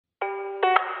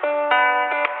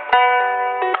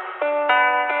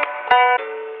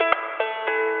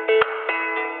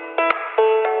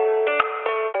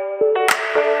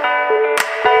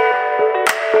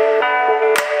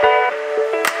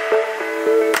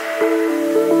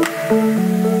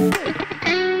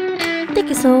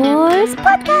Thicosaurs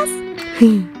Podcast.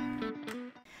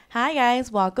 Hi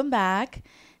guys, welcome back.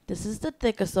 This is the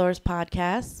Thicosaurs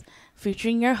Podcast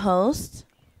featuring your host,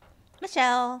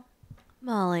 Michelle,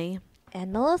 Molly,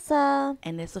 and Melissa.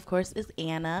 and this of course is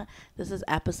Anna. This is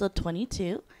episode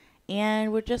 22,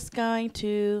 and we're just going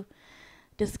to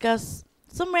discuss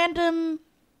some random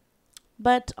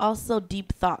but also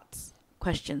deep thoughts,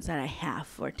 questions that I have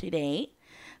for today.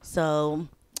 So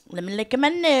let me look at my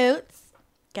notes.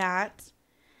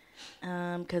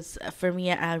 Because for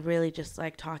me, I really just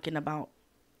like talking about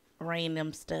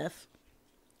random stuff.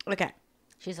 Okay.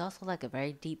 she's also like a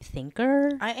very deep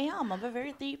thinker. I am. I'm a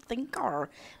very deep thinker.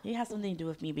 It has something to do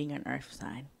with me being an earth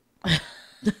sign.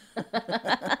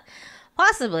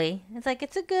 Possibly. It's like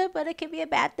it's a good, but it can be a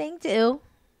bad thing too.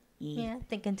 Yeah. Yeah,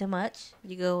 thinking too much.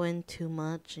 You go in too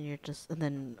much and and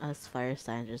then us fire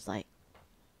signs just like,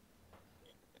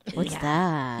 what's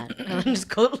that? And then just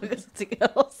go look at something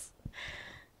else.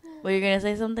 Were you going to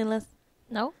say something, Liz?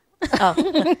 No. Oh.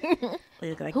 You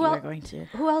look like Who you el- were going to.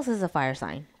 Who else is a fire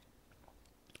sign?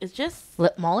 It's just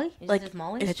Molly? like just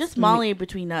Molly? it's just Molly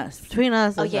between us. Between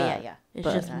us, Oh is yeah, that. yeah, yeah. It's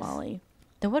But- just Us. Molly.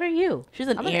 Then what are you? She's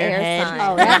an I'm an air airhead. sign.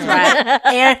 Oh, that's right.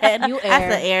 Airhead. You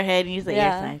That's the air. airhead. And you the Yeah.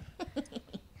 air sign.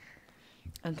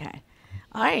 Okay.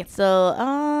 All right. So,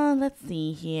 let's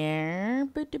see here.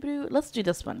 Let's do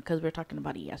this one because we were talking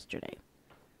about it yesterday.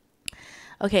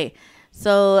 Okay.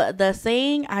 So the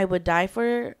saying "I would die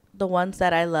for the ones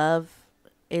that I love,"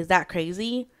 is that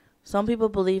crazy? Some people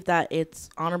believe that it's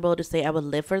honorable to say "I would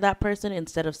live for that person"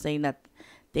 instead of saying that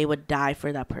they would die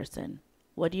for that person.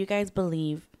 What do you guys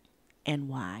believe, and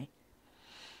why?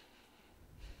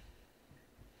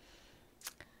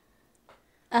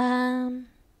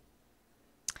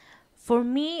 For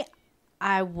me,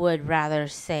 I would rather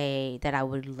say that I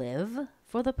would live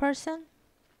for the person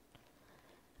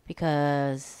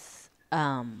because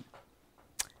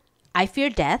I fear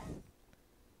death.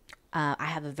 I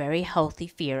have a very healthy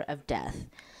fear of death,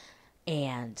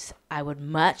 and I would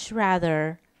much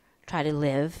rather try to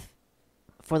live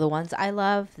for the ones I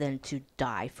love than to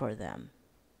die for them,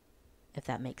 if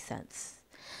that makes sense.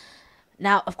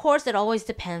 Now, of course, it always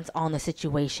depends on the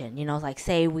situation. You know, like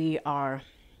say we are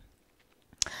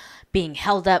being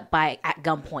held up by at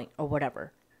gunpoint or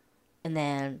whatever, and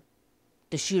then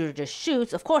the shooter just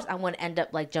shoots. Of course, I want to end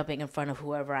up like jumping in front of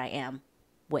whoever I am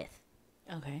with.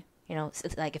 Okay. You know,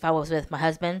 it's like if I was with my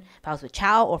husband, if I was with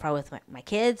Chow, or if I was with my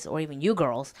kids, or even you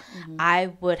girls,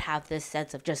 I would have this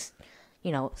sense of just,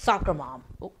 you know, soccer mom.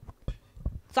 Oh,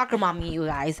 soccer mom, you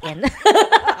guys. And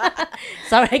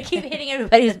sorry, I keep hitting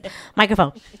everybody's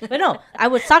microphone. But no, I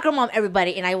would soccer mom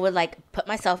everybody, and I would like put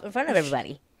myself in front of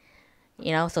everybody.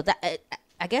 You know, so that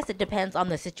I guess it depends on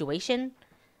the situation.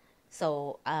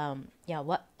 So, yeah,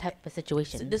 what type of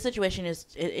situation? So this situation is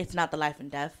it's not the life and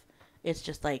death. It's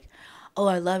just like, oh,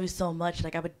 I love you so much,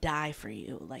 like I would die for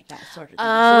you, like that sort of thing. So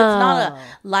it's not a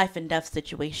life and death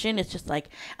situation. It's just like,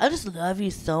 I just love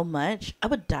you so much, I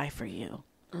would die for you.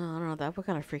 I don't know. That would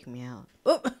kind of freak me out.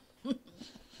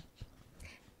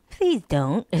 Please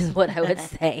don't, is what I would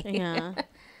say. Yeah.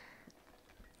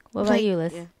 What about you,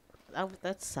 Liz? Yeah.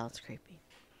 That sounds creepy.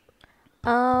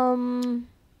 I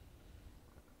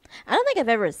don't think I've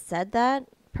ever said that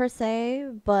per se,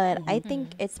 but I think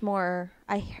it's more.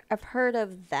 I've heard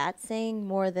of that saying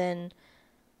more than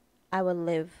 "I would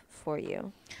live for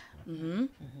you." Mm-hmm.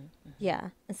 Yeah,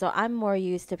 and so I'm more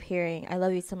used to hearing "I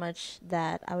love you so much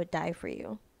that I would die for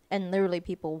you," and literally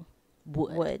people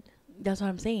would. That's what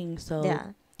I'm saying. So Yeah.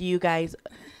 do you guys?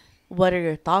 What are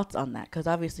your thoughts on that? Because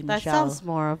obviously That Michelle sounds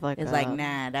more of like is like,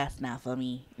 nah, that's not for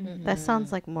me. That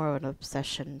sounds like more of an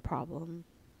obsession problem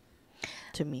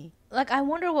to me. Like, I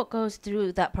wonder what goes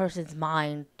through that person's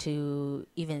mind to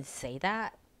even say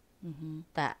that.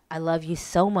 That I love you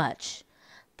so much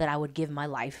that I would give my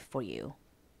life for you.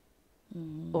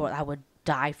 Or I would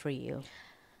die for you.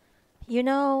 You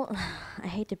know, I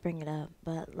hate to bring it up,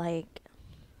 but like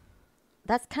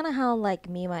that's kind of how like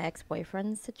me and my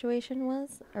ex-boyfriend's situation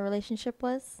was, our relationship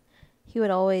was. He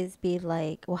would always be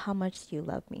like, "Well, how much do you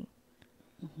love me?"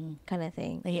 kind of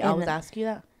thing. And he And, always asks you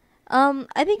that.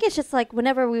 I think it's just like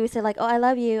whenever we would say like, "Oh, I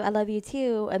love you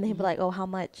too," and then he'd be like, "Oh, how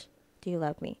much do you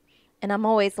love me?" And I'm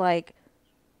always like,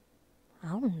 I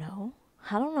don't know.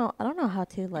 I don't know how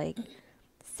to like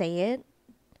say it,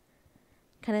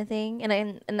 kind of thing. And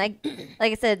I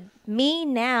like I said, me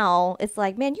now, it's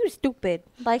like, man, you stupid.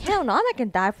 Like, hell no, I'm not gonna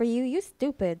die for you. You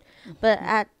stupid. But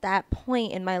at that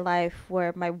point in my life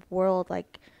where my world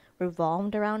like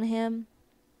revolved around him,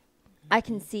 I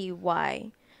can see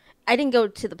why. I didn't go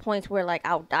to the point where like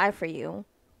I'll die for you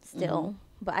still,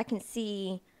 but I can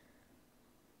see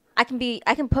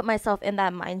I can put myself in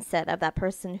that mindset of that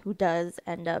person who does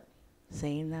end up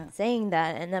saying that. saying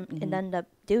that and end up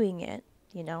doing it,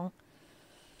 you know.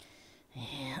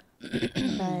 Yeah.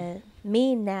 But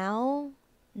me now,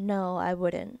 no, I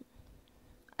wouldn't.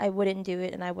 I wouldn't do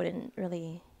it, and I wouldn't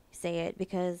really say it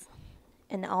because,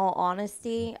 in all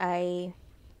honesty, I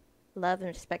love and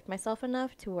respect myself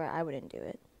enough to where I wouldn't do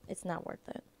it. It's not worth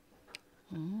it.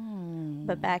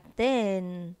 But back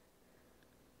then,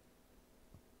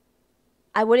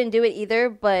 I wouldn't do it either,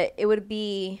 but it would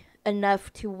be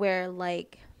enough to where,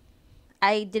 like,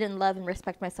 I didn't love and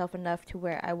respect myself enough to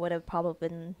where I would have probably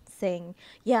been saying,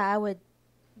 yeah, I would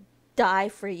die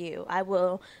for you. I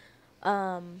will,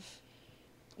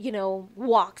 you know,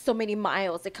 walk so many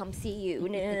miles to come see you, you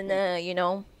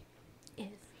know? If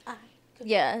I could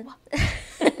Yeah.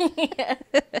 Yeah.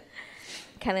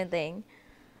 Kind of thing.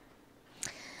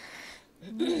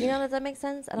 You know, does that make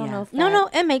sense? I don't Yeah. know if No,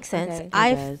 that- it makes sense. Okay. It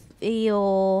I does.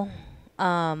 feel,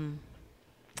 I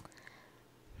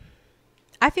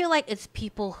feel like it's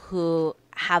people who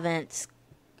haven't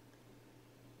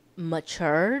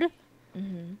matured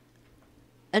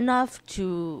enough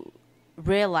to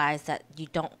realize that you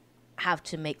don't have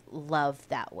to make love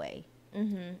that way.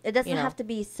 It doesn't you know. have to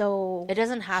be so It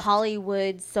doesn't have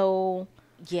Hollywood, so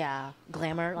yeah,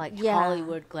 glamour, like Yeah.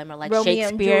 Hollywood glamour, like Romeo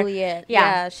Shakespeare. and Juliet. Yeah.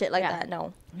 Yeah, shit like Yeah. that.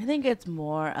 No. I think it's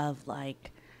more of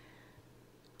like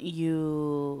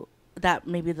that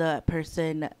maybe the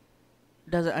person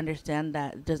doesn't understand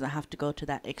that it doesn't have to go to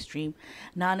that extreme.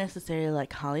 Not necessarily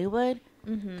like Hollywood,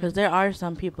 because there are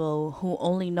some people who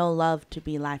only know love to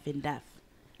be life and death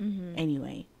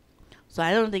anyway. So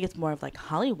I don't think it's more of like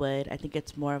Hollywood. I think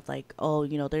it's more of like, oh,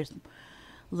 you know, there's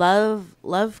love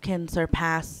can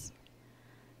surpass.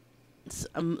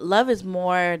 Love is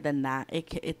more than that.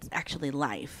 It's actually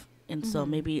life. And so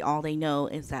maybe all they know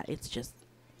is that it's just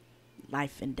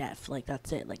life and death. Like,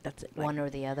 that's it. Like, that's it. Like, One or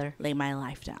the other. lay my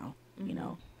life down, you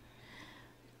know.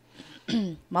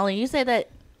 Molly, you say that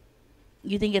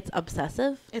you think it's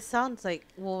obsessive? It sounds like,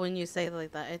 well, when you say it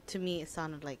like that, to me, it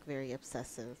sounded like very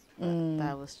obsessive. But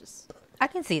that was just I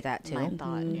can see that too. my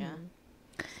thought, yeah.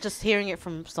 Just hearing it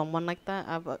from someone like that,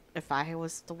 if I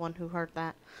was the one who heard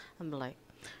that, I'd be like,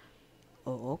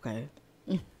 oh, okay.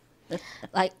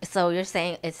 Like, so you're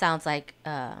saying it sounds like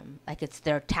it's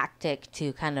their tactic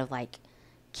to kind of like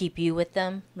keep you with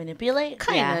them. Manipulate?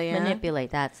 Kinda, yeah.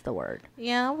 Manipulate. That's the word.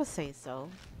 Yeah, I would say so.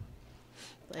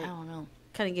 I Like, don't know.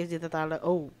 kind of gives you the thought, like,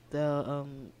 oh,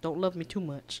 don't love me too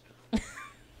much.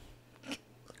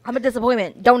 I'm a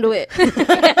disappointment. Don't do it.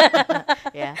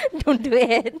 Yeah. Don't do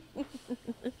it.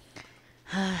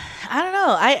 I don't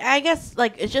know. I guess,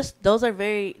 like, it's just, those are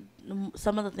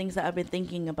some of the things that I've been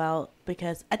thinking about,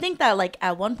 because I think that, like,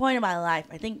 at one point in my life,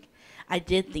 I think I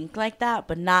did think like that,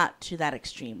 but not to that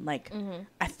extreme. Like,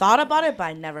 I thought about it, but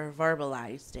I never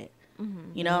verbalized it,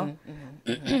 you know?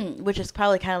 Which is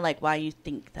probably kind of like why you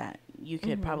think that you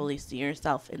could probably see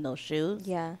yourself in those shoes.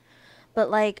 Yeah. But,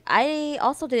 like, I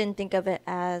also didn't think of it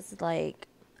as, like,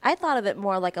 I thought of it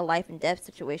more like a life and death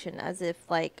situation, as if,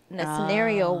 like, in a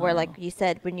scenario where, like you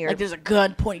said, when you're Like, there's a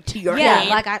gun pointed to your Yeah.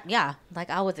 head. Like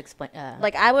I was explaining.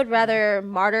 like, I would rather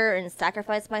martyr and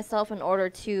sacrifice myself in order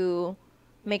to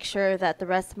make sure that the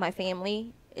rest of my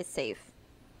family is safe,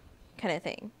 kind of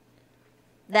thing.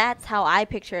 That's how I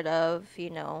pictured of, you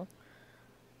know,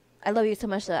 I love you so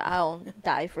much that I'll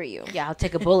die for you. yeah, I'll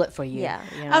take a bullet for you. Yeah.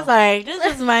 You I know? was like, this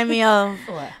just remind me of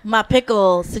What? my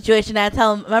pickle situation. I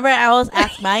tell him, remember I always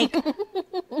ask Mike?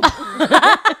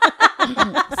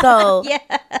 So Yeah.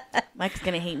 Mike's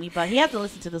gonna hate me, but he hasn't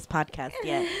listened to this podcast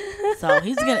yet, so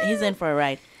he's in for a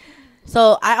ride.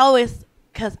 So I always,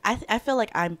 cause I feel like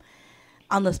I'm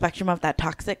on the spectrum of that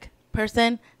toxic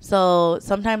person. So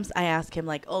sometimes I ask him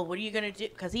like, oh, what are you gonna do?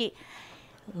 Cause he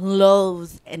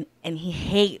loathes and he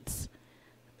hates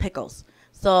pickles.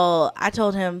 So I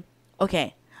told him,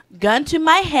 okay, gun to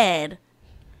my head.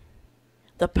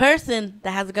 The person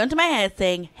that has a gun to my head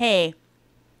saying, hey,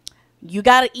 you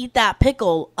gotta eat that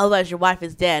pickle, otherwise your wife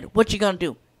is dead. What you gonna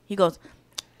do? He goes,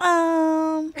 do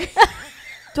I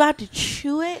have to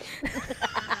chew it?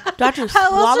 Do I have to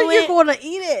swallow it? going to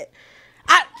eat it?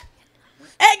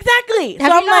 Exactly.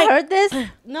 Have so you I'm not like, heard this?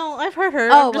 No, I've heard her.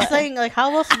 Oh, I'm just what? saying, like,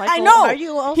 how else am I I going? know. How are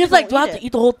you else He's like, do I gonna have to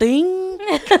eat the whole thing,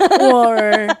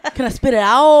 or can I spit it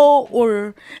out,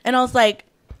 or? And I was like,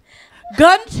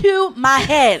 gun to my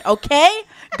head, okay?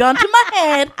 Gun to my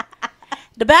head.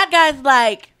 The bad guy's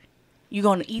like, you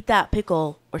gonna eat that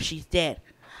pickle, or she's dead.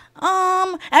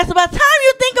 As by the time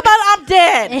you think about it, I'm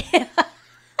dead.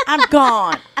 I'm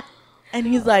gone. And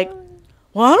he's like,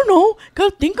 well, I don't know.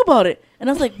 Gotta think about it. And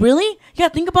I was like, really? You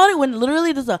gotta think about it when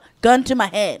literally there's a gun to my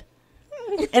head.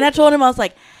 And I told him, I was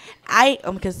like,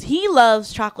 because he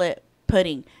loves chocolate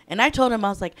pudding. And I told him, I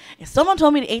was like, if someone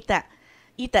told me to eat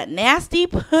that nasty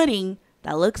pudding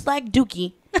that looks like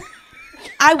Dookie,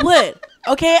 I would.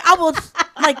 Okay, I would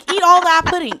like eat all that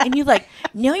pudding. And he's like,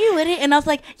 no, you wouldn't. And I was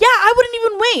like, yeah, I wouldn't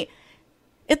even wait.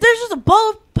 If there's just a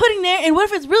bowl of pudding there, and what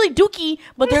if it's really Dookie,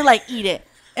 but they're like, eat it.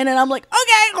 And then I'm like,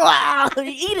 okay,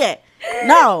 eat it.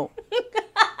 No.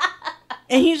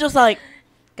 And he's just like,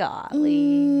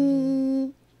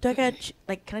 Golly. do I got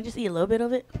can I just eat a little bit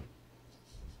of it?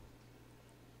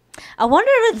 I wonder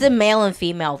if it's a male and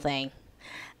female thing.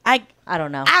 I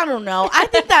don't know. don't know. I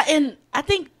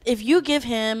think if you give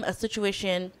him a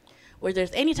situation where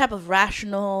there's any type of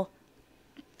rational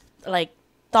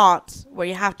thoughts where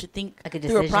you have to think Like a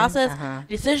through a decision? process Uh-huh.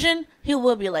 decision, he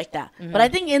will be like that. But I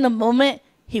think in the moment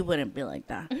he wouldn't be like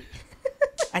that.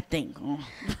 I think.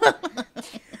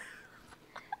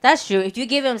 That's true. If you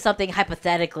give him something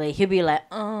hypothetically, he'll be like,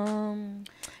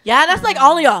 Yeah, that's like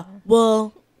all of y'all.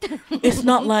 Well, it's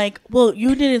not like, well,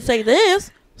 you didn't say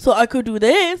this, so I could do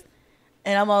this.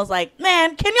 And I'm always like,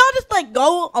 man, can y'all just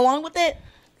go along with it?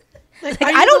 Like,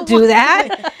 I don't do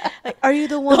that. Are you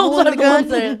the one Those holding are the the ones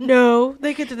gun? that- No,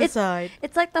 they get to decide.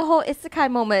 It's like the whole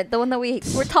isekai moment, the one that we're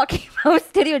talking about with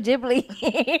Studio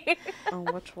Ghibli. Oh,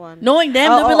 which one? Knowing them,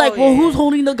 they'll be like, well, yeah. who's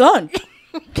holding the gun?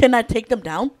 Can I take them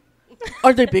down?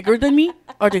 Are they bigger than me?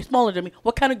 Are they smaller than me?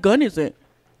 What kind of gun is it?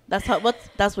 That's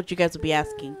what you guys would be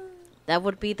asking. That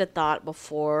would be the thought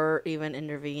before even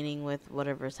intervening with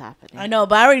whatever's happening. I know,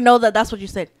 but I already know that that's what you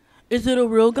said. Is it a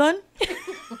real gun?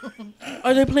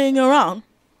 Are they playing around?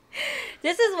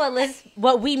 This is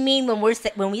what we mean when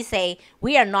we say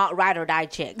we are not ride or die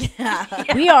chicks.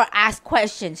 We are ask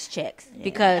questions chicks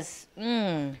because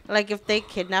Like, if they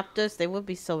kidnapped us, they would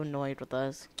be so annoyed with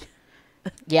us.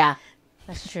 yeah,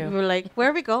 that's We true. were like, where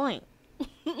are we going?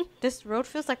 This road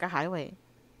feels like a highway.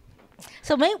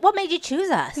 So what made you choose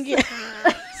us?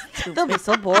 They'll be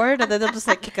so bored, and then they'll just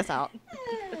kick us out,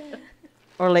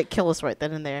 or kill us right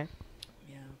then and there.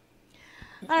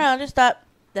 I don't know. I just thought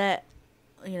that,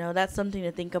 that's something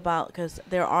to think about because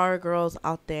there are girls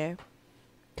out there.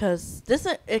 Because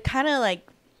it kind of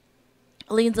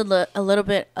leans a little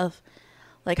bit of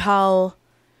how,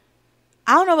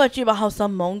 I don't know about you, but how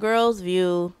some Hmong girls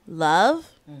view love.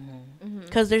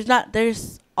 Because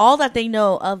there's all that they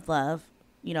know of love,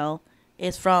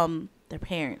 is from their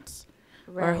parents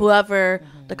or whoever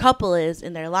the couple is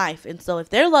in their life. And so if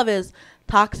their love is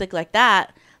toxic like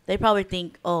that, they probably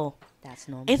think, oh, That's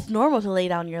normal. it's normal to lay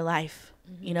down your life,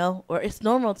 or it's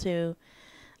normal to,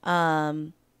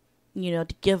 to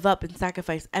give up and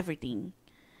sacrifice everything,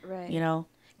 Right.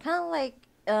 Kind of like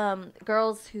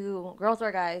girls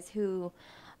or guys who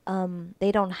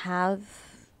they don't have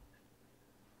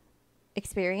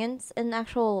experience in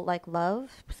actual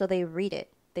love, so they read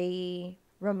it, they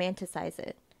romanticize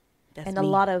it. That's And a me.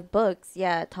 lot of books,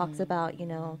 it talks about,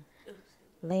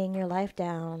 laying your life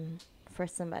down for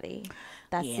somebody.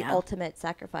 That's the Yeah. ultimate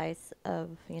sacrifice of,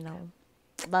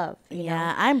 love. You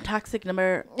Yeah, I'm toxic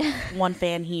number one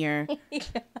fan here.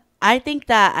 I think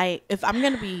that if I'm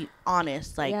gonna be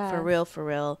honest, Yeah. for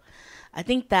real, I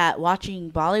think that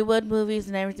watching Bollywood movies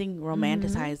and everything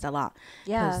romanticized a lot.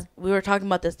 Yeah. 'Cause we were talking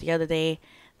about this the other day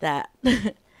that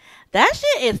that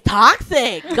shit is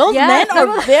toxic. Those Yeah, men some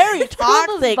are of- very some of those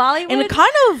toxic Bollywood- and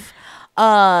kind of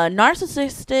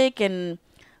narcissistic and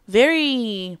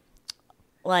very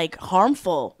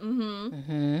harmful.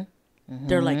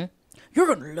 They're like, you're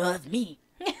gonna love me.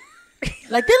 They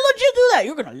legit do that.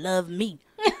 You're gonna love me.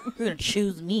 You're gonna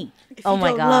choose me. If Oh you my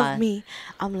don't God. love me,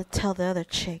 I'm gonna tell the other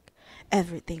chick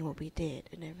everything will be dead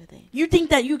and everything. You think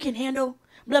that you can handle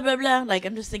blah blah blah.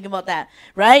 I'm just thinking about that,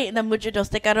 right? And then mucho dos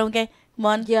te caronge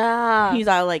one. Yeah. He's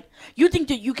all like, you think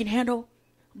that you can handle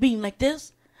being like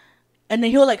this? And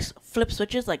then he'll flip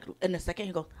switches in a second.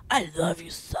 He goes, I love you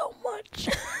so much.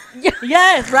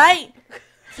 Yes, right.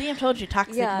 See, I told you,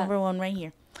 toxic Yeah. number one right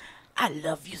here. I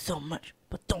love you so much,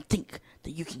 but don't think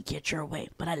that you can get your way.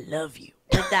 But I love you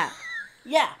like that.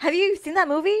 Yeah. Have you seen that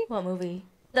movie? What movie?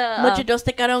 The Mucho dos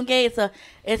te caronge.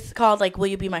 It's called Will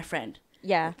You Be My Friend?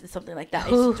 yeah. It's something like that.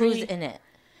 Who's It's really- in it?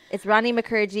 It's Ronnie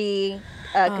McCurdy,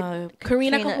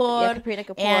 Karina Kapoor, Katrina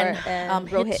Kapoor, and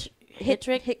Rohit.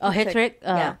 Hittrick. Oh, Hittrick.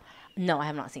 Yeah. No, I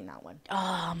have not seen that one.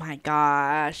 Oh my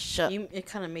gosh. It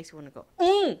kind of makes you want to go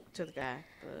to the guy.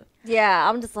 But Yeah,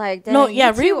 I'm just like, dang, No,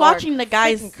 yeah, you two are rewatching the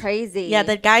guys. freaking crazy. Yeah,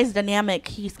 the guy's dynamic.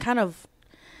 He is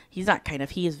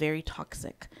very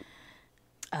toxic.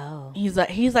 Oh. He's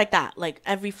like that.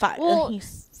 Every five, Well, he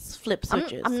flips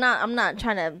switches. I'm not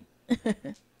trying to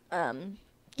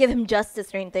give him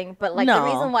justice or anything, but like the No.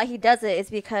 reason why he does it is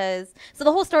because so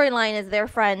the whole storyline is they're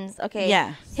friends. Okay.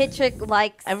 Yeah. Hitchik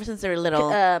likes Ever since they were little.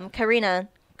 Karina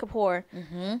Kapoor.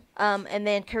 Mm-hmm. And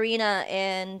then Karina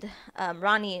and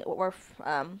Ronnie were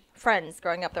friends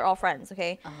growing up. They're all friends,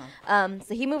 okay?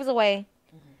 So he moves away.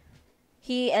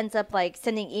 He ends up like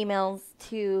sending emails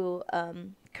to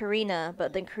Karina,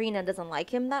 but then Karina doesn't like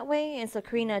him that way, and so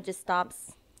Karina just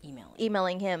stops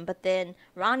emailing him. But then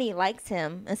Ronnie likes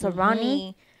him, and so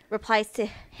Ronnie replies to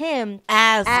him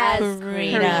As Karina.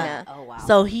 Karina. Oh wow.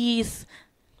 So he's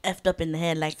effed up in the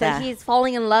head like So that. he's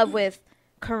falling in love with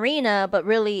Karina, but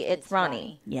really it's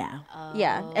Ronnie. Yeah.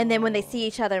 Yeah, and then when they see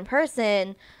each other in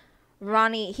person,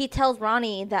 he tells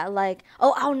Ronnie that like,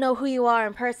 oh, I'll know who you are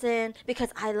in person because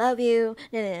I love you.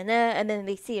 Nah, nah, nah. And then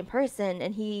they see in person,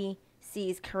 and he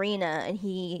sees Karina, and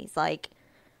he's like,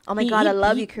 oh my god, I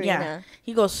love you, Karina. Yeah.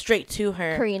 He goes straight to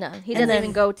her. Karina. He And doesn't then-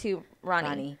 even go to Ronnie.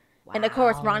 Ronnie. And of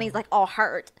course, Wow. Ronnie's like all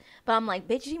hurt. But I'm like,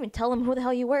 bitch, you didn't even tell him who the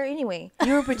hell you were anyway.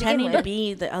 You were pretending to with.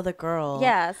 be the other girl.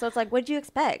 Yeah, so it's like, what'd you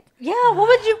expect? Yeah. What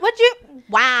would you?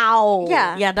 Wow.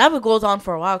 Yeah. Yeah, that goes on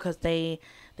for a while because they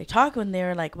talk when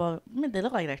they're like, well, I mean, they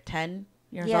look like they're 10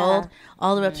 years Yeah. old,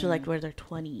 all the way up to like where they're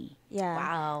 20. Yeah.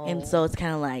 Wow. And so it's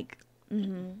kind of like,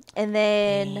 And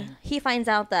then Dang. he finds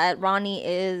out that Ronnie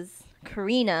is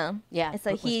Karina. Yeah. And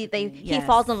so was he the- Yes.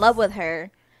 falls in love with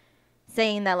her,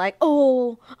 saying that like,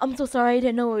 oh, I'm so sorry, I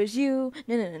didn't know it was you.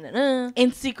 No, no, no, no, no.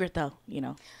 in secret though, you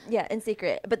know. Yeah, in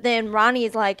secret. But then Ronnie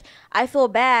is like, I feel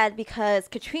bad because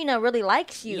Katrina really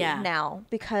likes you Yeah. now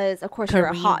because of course you're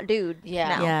a Kareem. hot dude. Yeah.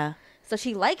 now. Yeah. So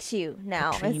she likes you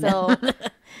now, and Katrina. so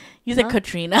You said Huh?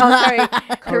 Katrina. oh sorry,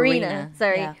 Karina. Karina.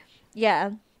 Sorry, Yeah. yeah,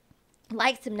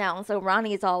 likes him now. And so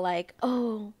Ronnie's all like,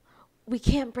 oh, we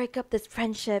can't break up this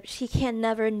friendship. She can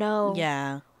never know.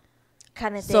 Yeah.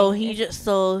 Kind of thing. So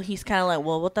he's kind of like,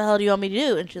 well, what the hell do you want me to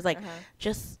do? And she's like,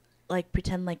 just like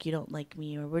pretend like you don't like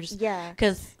me, or we're just Yeah.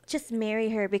 because Just marry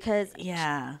her because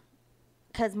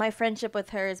my friendship with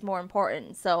her is more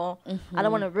important. So I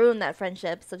don't want to ruin that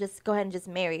friendship. So just go ahead and just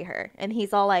marry her. And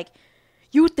he's all like,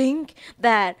 you think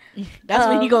that that's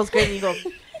when he Um, goes crazy. He goes,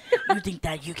 you think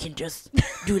that you can just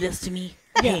do this to me?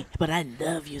 Hey, but I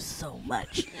love you so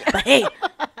much. But hey,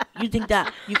 you think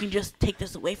that you can just take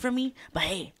this away from me? But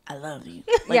hey, I love you.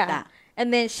 Like yeah. that.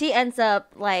 And then she ends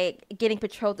up like getting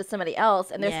betrothed to somebody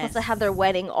else, and they're supposed to Yes. have their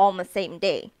wedding all on the same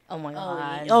day. Oh my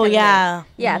god. Oh yeah.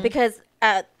 Yeah, because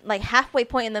at like halfway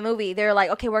point in the movie, they're like,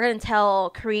 okay, we're gonna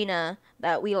tell Karina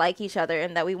that we like each other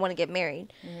and that we want to get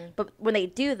married. But when they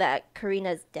do that,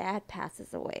 Karina's dad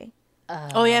passes away.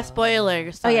 Oh yeah.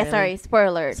 Spoiler. Oh yeah, sorry, spoiler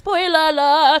alert. Spoiler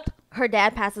alert. Her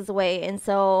dad passes away, and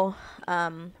so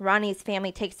Ronnie's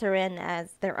family takes her in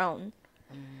as their own,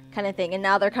 kind of thing. And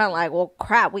now they're kind of like, well,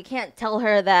 crap, we can't tell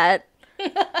her that.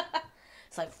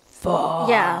 It's like fuck.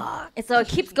 Yeah, and so it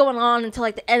keeps going on until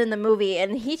like the end of the movie,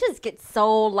 and he just gets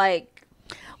so like,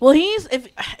 Well, he's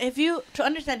if you to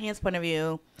understand his point of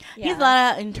view, he's Yeah. a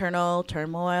lot of internal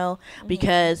turmoil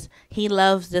because he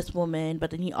loves this woman,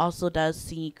 but then he also does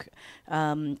see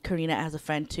Karina as a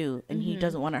friend too, and he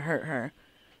doesn't want to hurt her.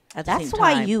 At the That's same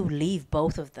why time. you leave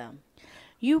both of them.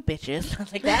 you bitches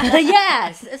like That, that.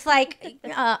 yes. It's like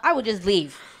I would just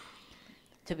leave.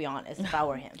 To be honest, if I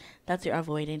were him. That's your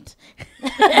avoidant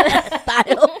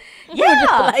style.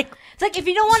 Yeah. It's like if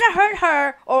you don't want to hurt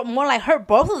her, or more like hurt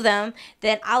both of them,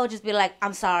 then I would just be like,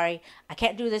 I'm sorry. I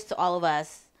can't do this to all of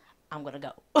us. I'm going to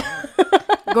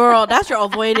go. Girl, that's your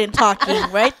avoidant talking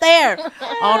right there.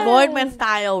 Avoidant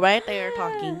style right there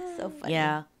talking. so funny.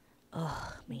 Yeah.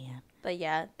 Oh man. But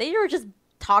yeah, they were just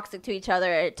toxic to each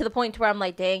other to the point where I'm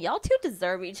like, dang, y'all two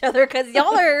deserve each other because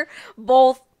y'all are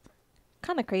both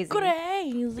kind of crazy.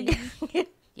 Crazy.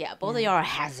 Yeah, both of y'all are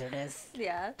hazardous.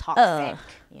 Yeah. Toxic,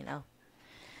 you know.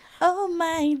 Oh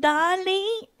my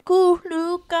darling,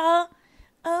 Kuluka.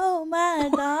 Oh my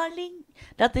darling.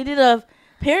 That they did a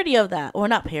parody of that, or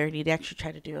not parody. They actually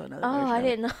tried to do another. Oh, version I of it.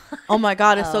 didn't know. Oh my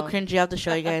god, it's so Oh. cringy. I have to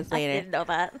show you guys I later. didn't know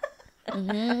that.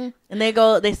 And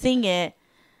they sing it.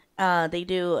 They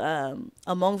do a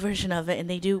Hmong version of it, and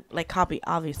they do like copy.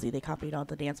 Obviously, they copied all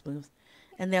the dance moves,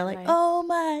 and they're like, Right. "Oh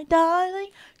my darling,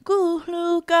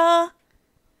 Kuluka."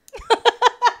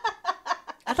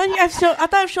 I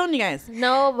thought I've shown you guys.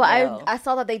 No, but No. I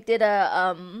saw that they did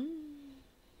a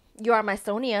You Are My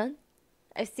Sonia.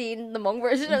 I've seen the Hmong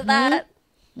version of that.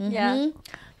 Yeah. Mhm.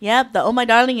 Yep, the "Oh my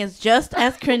darling" is just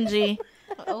as cringy,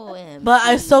 OMG. but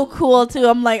it's so cool too.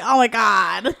 I'm like, oh my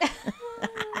god.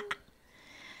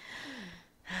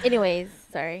 Anyways,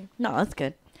 sorry. No, that's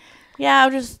good. Yeah,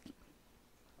 I'm just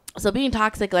so being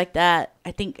toxic like that.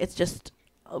 I think it's just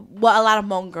what a lot of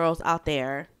Hmong girls out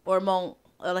there, or Hmong,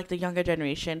 like the younger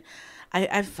generation.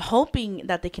 I'm hoping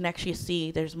that they can actually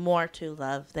see there's more to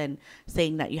love than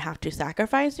saying that you have to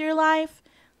sacrifice your life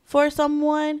for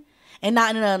someone, and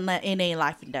not in a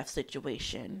life and death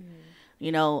situation,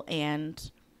 you know.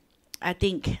 And I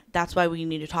think that's why we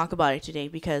need to talk about it today,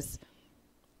 because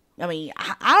I mean,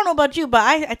 I don't know about you, but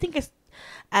I think it's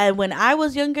when I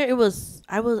was younger,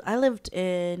 I lived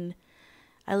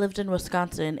in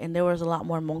Wisconsin, and there was a lot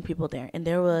more Hmong people there, and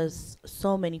there was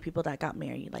so many people that got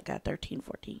married like at 13,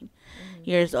 14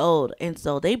 years old, and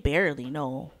so they barely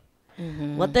know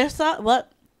what their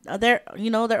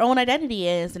their own identity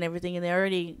is and everything, and they're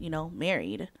already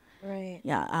married. Right.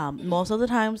 Yeah. Most of the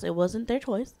times it wasn't their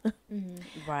choice,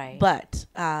 Right. but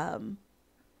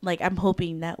like I'm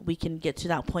hoping that we can get to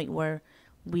that point where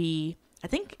I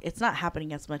think it's not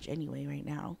happening as much anyway right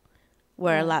now,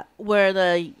 where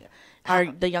the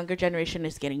younger generation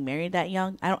is getting married that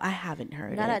young. I haven't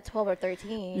heard Not it. at 12 or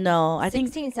 13. No, I think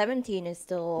 16, 17 is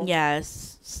still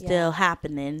it's still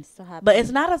happening, still happening. but it's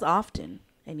not as often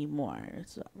anymore.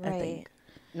 So I Right. think.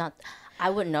 Not, I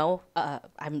wouldn't know.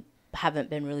 Haven't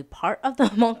been really part of the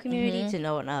Hmong community to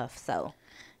know enough. So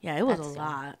Yeah, it was That's a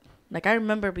lot. Like I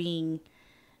remember being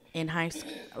in high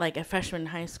school, like a freshman in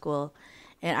high school,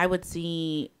 and I would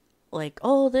see like,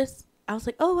 I was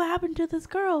like, oh, what happened to this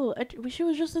girl? She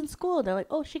was just in school. They're like,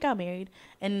 oh, she got married,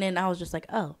 and then I was just like,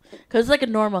 oh, because it's like a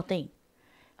normal thing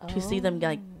to see them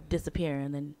like disappear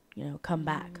and then come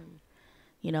back,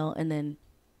 and then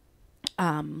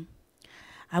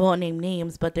I won't name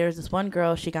names, but there's this one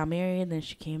girl, she got married and then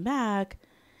she came back,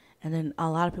 and then a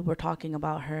lot of people were talking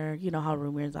about her, how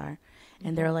rumors are,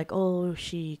 and they're like, oh,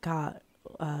 she got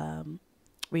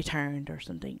returned or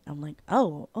something. I'm like,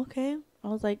 oh, okay. I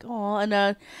was like, oh, and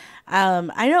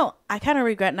I know I kind of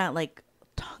regret not like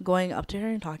going up to her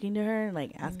and talking to her and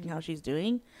like asking how she's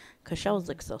doing, because she was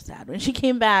like so sad when she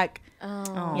came back.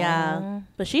 Oh. Yeah,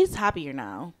 but she's happier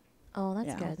now. Oh, that's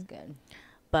Yeah. good. that's good.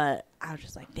 But I was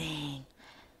just like, dang.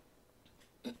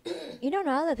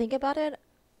 Now that I think about it,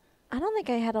 I don't think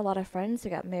I had a lot of friends who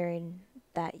got married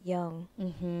that young.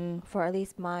 Mm-hmm. For at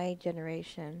least my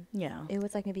generation. Yeah. It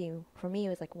was like maybe, for me, it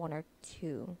was like one or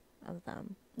two of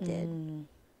them did. Mm.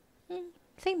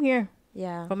 Same here.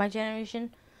 Yeah. For my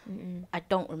generation, Mm-mm. I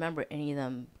don't remember any of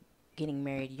them getting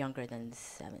married younger than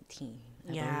 17.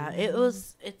 I Yeah, believe.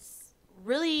 it's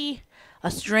really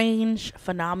a strange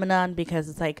phenomenon, because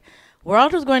it's like we're all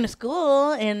just going to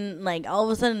school and like all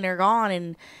of a sudden they're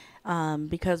gone, and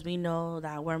because we know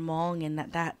that we're Hmong and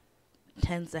that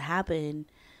tends to happen,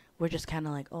 we're just kind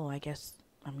of like, oh, I guess,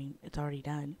 it's already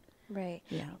done. Right.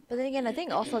 Yeah. But then again, I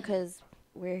think also because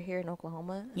we're here in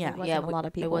Oklahoma. Yeah. There wasn't a we- lot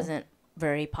of people. It wasn't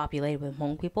very populated with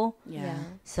Hmong people. Yeah.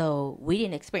 So we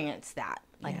didn't experience that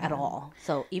at Yeah. all.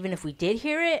 So even if we did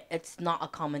hear it, it's not a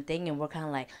common thing, and we're kind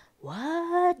of like,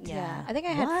 what? Yeah. I think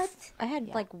I had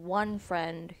Yeah. like one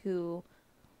friend who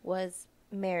was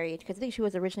married, because I think she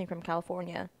was originally from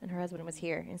California and her husband was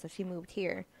here, and so she moved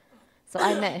here. So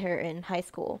I met her in high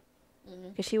school,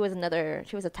 because she was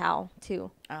a Tao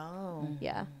too. Oh.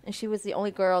 Yeah, and she was the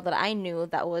only girl that I knew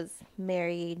that was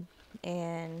married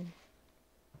and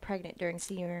pregnant during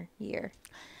senior year.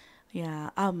 Yeah.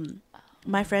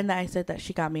 My friend that I said that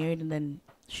she got married and then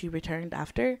she returned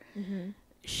after,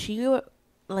 she,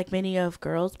 like many of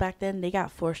girls back then, they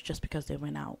got forced just because they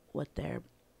went out with their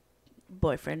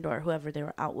boyfriend or whoever they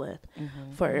were out with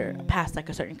for past like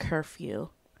a certain curfew.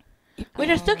 Which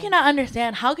I still cannot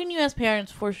understand. How can you as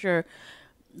parents force your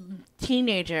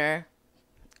teenager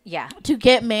Yeah. to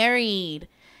get married?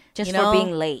 Just You for know?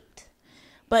 being late.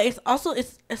 But it's also,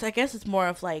 it's I guess it's more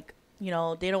of like, they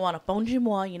don't want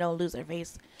to lose their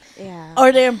face. Yeah.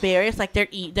 Or they're embarrassed, like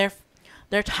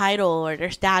their title or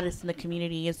their status in the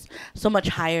community is so much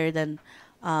higher than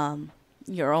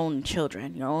your own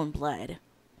children, your own blood.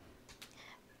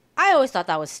 I always thought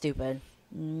that was stupid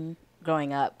Mm.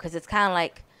 growing up, because it's kind of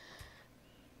like,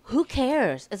 who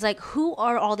cares? It's like, who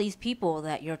are all these people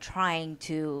that you're trying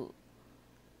to,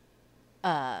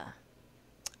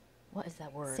 what is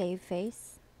that word? Save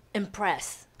face.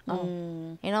 Impress.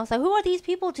 Mm. It's like, who are these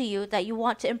people to you that you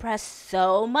want to impress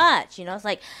so much? It's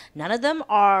like, none of them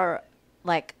are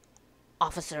like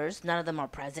officers, none of them are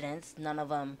presidents, none of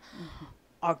them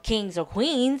are kings or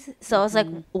queens. So it's like,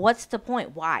 what's the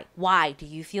point? Why do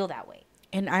you feel that way?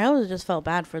 And I always just felt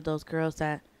bad for those girls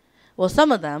that, well,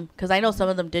 some of them, because I know some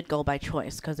of them did go by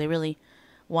choice, because they really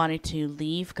wanted to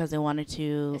leave, because they wanted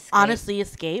to honestly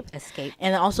escape.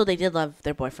 And also they did love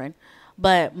their boyfriend.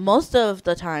 But most of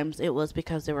the times it was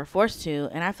because they were forced to,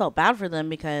 and I felt bad for them,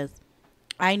 because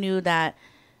I knew that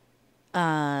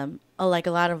like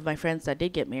a lot of my friends that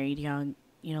did get married young,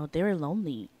 they were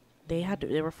lonely. They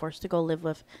were forced to go live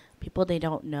with people they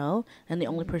don't know, and the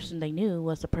only person they knew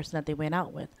was the person that they went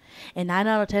out with. And 9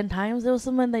 out of 10 times, it was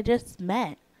someone they just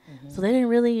met. So they didn't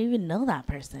really even know that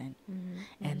person.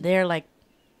 And they're like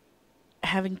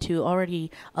having to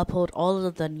already uphold all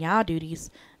of the nya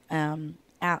duties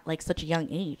at like such a young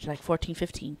age, like 14,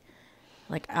 15.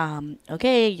 Like,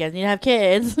 okay, you guys need to have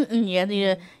kids. You guys need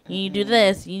to, you need to do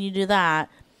this, you need to do that,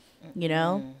 you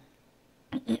know?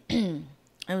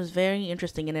 It was very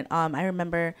interesting. And it, I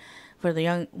remember for the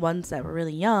young ones that were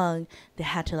really young, they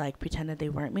had to like pretend that they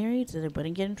weren't married so they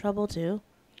wouldn't get in trouble too.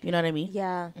 You know what I mean?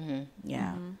 Yeah.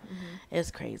 Yeah.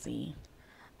 It's crazy.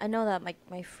 I know that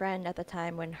my friend at the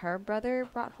time when her brother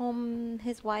brought home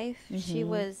his wife, she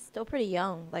was still pretty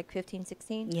young, like 15,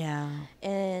 16. Yeah.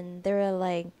 And they were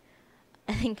like,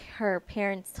 I think her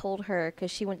parents told her, because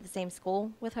she went to the same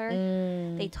school with her,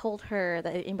 they told her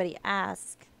that if anybody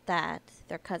asked that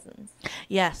they're cousins.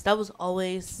 Yes, that was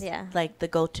always Yeah. like the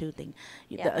go-to thing.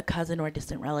 Yeah. A cousin or a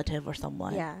distant relative or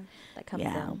someone. Yeah, that comes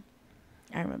in.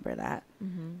 I remember that.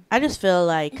 I just feel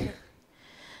like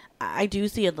I do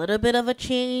see a little bit of a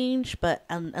change, but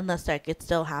unless like it's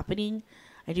still happening,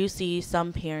 I do see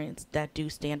some parents that do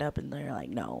stand up and they're like,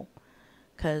 no.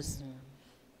 Because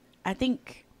I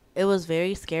think it was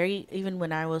very scary even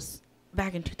when I was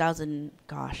back in 2000,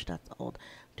 gosh, that's old,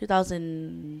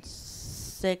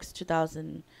 2006,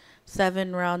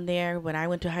 2007, around there, when I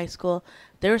went to high school,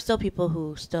 there were still people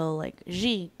who still like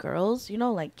girls, you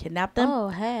know, like kidnap them. Oh,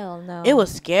 hell no. It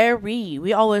was scary.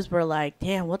 We always were like,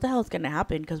 damn, what the hell is going to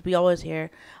happen? Because we always hear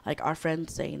like our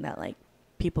friends saying that like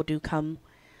people do come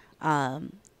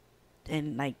and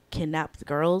like kidnap the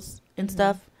girls and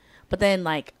stuff. But then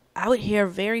like I would hear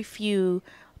very few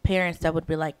parents that would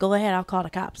be like, go ahead, I'll call the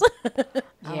cops.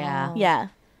 Yeah. Oh. Yeah.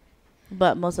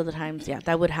 But most of the times, yeah,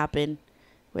 that would happen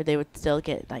where they would still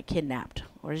get like kidnapped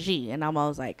or and I'm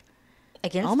always like,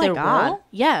 Against oh my their God. will?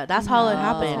 Yeah, that's how it That's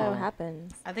happened. how it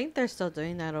happens. I think they're still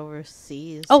doing that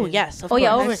overseas. Oh, too. yes. Of Oh, yeah,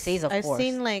 course. overseas, of I've course.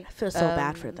 seen like I feel so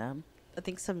bad for them. I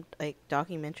think some like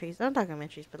documentaries, not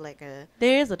documentaries, but like a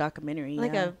There is a documentary.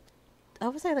 like yeah. I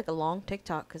would say like a long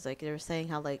TikTok, because like they were saying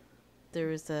how like there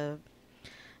was a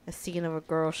scene of a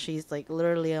girl. She's like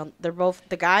literally on. They're both,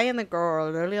 the guy and the girl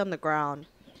are literally on the ground,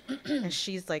 and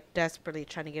she's like desperately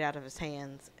trying to get out of his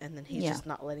hands, and then he's Yeah. just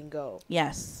not letting go.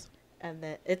 Yes. And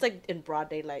then it's like in broad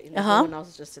daylight, and Uh-huh. everyone else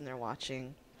is just in there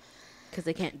watching, because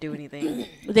they can't do anything.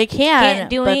 They can. Can't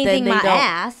do but then anything they my don't.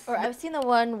 ass. Or I've seen the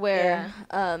one where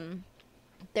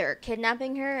they're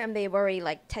kidnapping her and they've already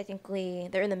like technically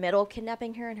they're in the middle of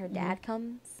kidnapping her and her dad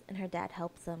comes and her dad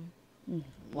helps them.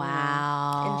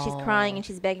 Wow. And she's crying and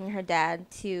she's begging her dad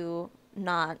to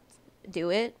not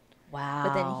do it. Wow.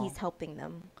 But then he's helping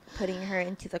them, putting her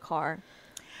into the car.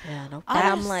 Yeah, no. And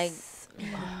I'm like,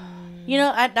 You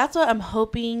know, that's what I'm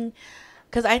hoping.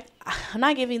 Because I'm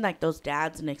not giving like those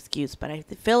dads an excuse, but I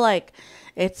feel like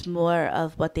it's more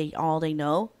of what all they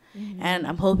know. And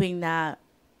I'm hoping that,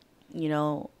 you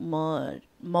know,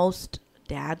 most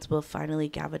dads will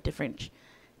finally have a different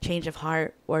change of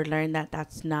heart or learn that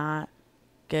that's not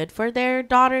good for their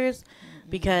daughters,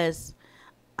 because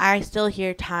I still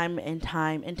hear time and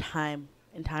time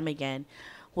again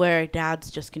where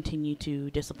dads just continue to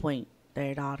disappoint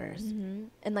their daughters.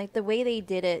 and like the way they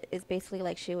did it is basically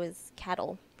like she was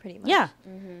cattle, pretty much. Yeah.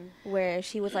 Where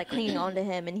she was like clinging on to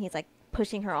him and he's like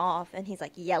pushing her off and he's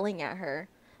like yelling at her,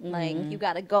 like, you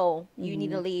gotta go, you need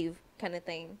to leave, kind of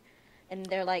thing. And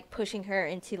they're like pushing her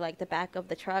into like the back of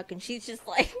the truck and she's just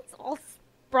like all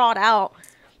sprawled out,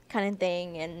 kind of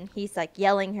thing. And he's like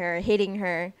yelling her, hitting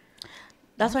her.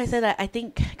 That's why I said that. I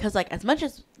think because like as much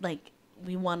as like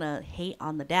we want to hate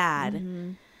on the dad,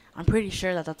 I'm pretty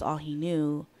sure that that's all he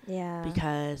knew. Yeah.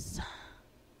 Because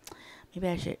maybe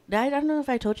I should. I don't know if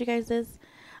I told you guys this.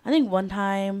 I think one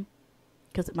time,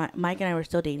 because Mike and I were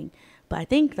still dating, but I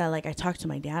think that like I talked to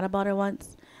my dad about it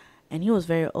once, and he was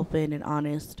very open and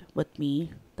honest with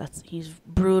me. He's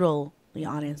brutally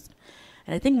honest.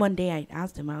 And I think one day I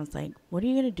asked him, I was like, "What are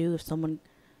you gonna do if someone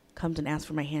comes and asks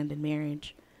for my hand in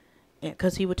marriage?"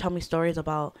 Because he would tell me stories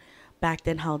about back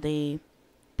then how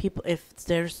if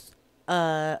there's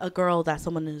a girl that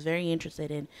someone is very interested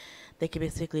in, they could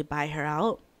basically buy her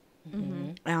out,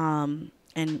 and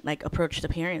like approach the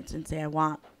parents and say, I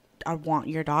want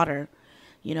your daughter,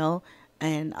 you know.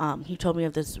 And he told me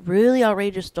of this really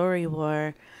outrageous story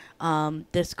where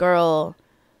this girl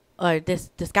or this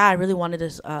guy really wanted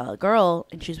this girl,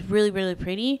 and she's really, really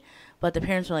pretty, but the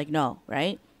parents were like, no,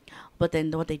 right? But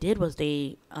then what they did was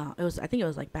I think it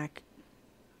was like back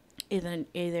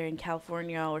either in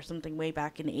California or something way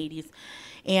back in the 80s,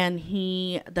 and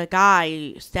the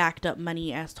guy stacked up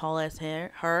money as tall as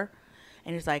her,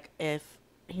 and he's like,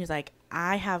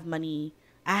 I have money.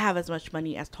 I have as much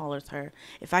money as tall as her.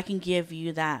 If I can give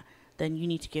you that, then you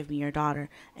need to give me your daughter.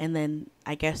 And then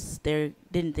I guess they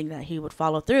didn't think that he would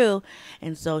follow through.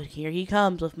 And so here he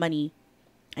comes with money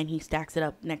and he stacks it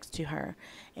up next to her.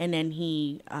 And then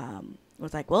he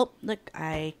was like, well, look,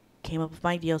 I came up with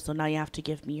my deal. So now you have to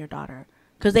give me your daughter.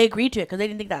 Because they agreed to it because they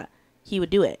didn't think that he would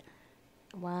do it.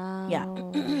 Wow.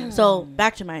 Yeah. So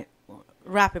back to my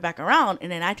wrap it back around,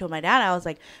 and then I told my dad, I was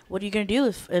like, what are you gonna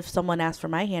do if someone asks for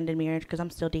my hand in marriage, because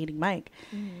I'm still dating Mike?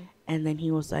 And then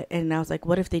he was like, and I was like,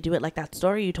 what if they do it like that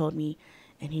story you told me?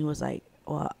 And he was like,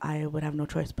 well, I would have no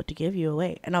choice but to give you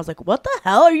away. And I was like, what the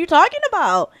hell are you talking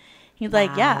about? He's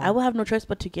like, yeah, I will have no choice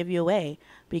but to give you away,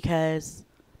 because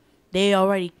they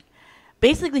already,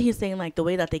 basically he's saying like the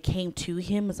way that they came to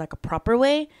him is like a proper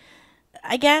way,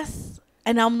 I guess.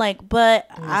 And I'm like, but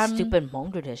I'm stupid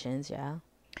Hmong traditions, yeah.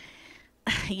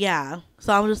 yeah.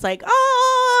 So I'm just like,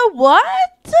 oh,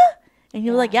 what? And he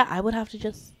was like, yeah, I would have to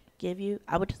just give you,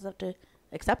 I would just have to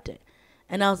accept it.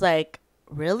 And I was like,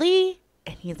 really?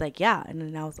 And he's like, yeah. And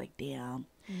then I was like, damn.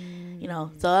 You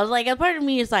know, so I was like, a part of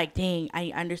me is like, dang,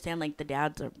 I understand like the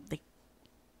dads are,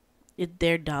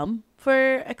 they're dumb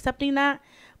for accepting that.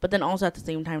 But then also at the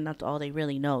same time, that's all they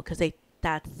really know. Because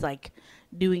that's like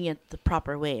doing it the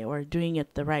proper way or doing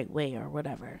it the right way or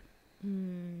whatever.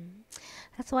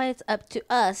 That's why it's up to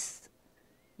us,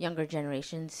 younger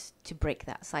generations, to break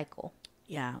that cycle.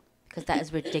 Yeah. Because that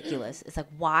is ridiculous. It's like,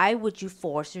 why would you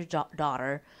force your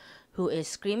daughter, who is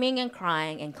screaming and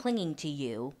crying and clinging to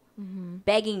you,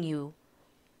 begging you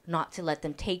not to let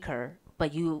them take her,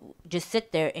 but you just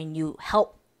sit there and you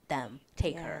help them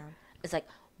take her? It's like,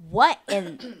 what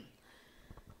in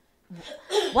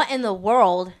the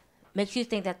world makes you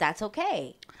think that that's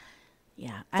okay?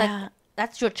 Yeah. It's like,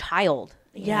 that's your child.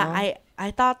 Yeah, know?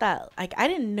 I thought that, like, I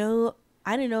didn't know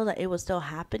that it was still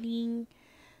happening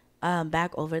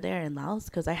back over there in Laos,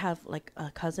 because I have like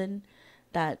a cousin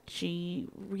that she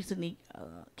recently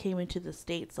came into the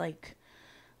States. Like,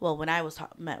 well, when I was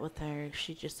met with her,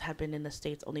 she just had been in the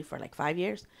States only for like 5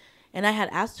 years. And I had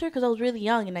asked her, because I was really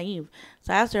young and naive,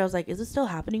 so I asked her, I was like, is it still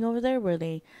happening over there where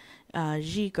they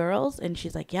G girls? And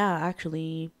she's like, yeah,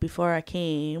 actually, before I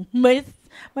came, my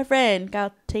friend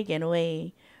got taken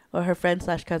away, or her friend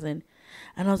 / cousin.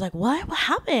 And I was like, what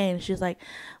happened? She's like,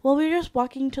 well, we were just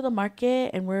walking to the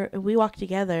market, and we walked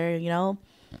together, you know,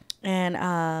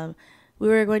 and we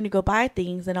were going to go buy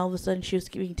things, and all of a sudden she was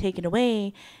being taken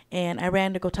away, and I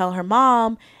ran to go tell her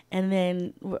mom, and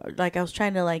then like I was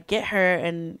trying to like get her,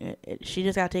 and she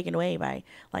just got taken away by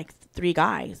like 3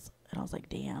 guys. And I was like,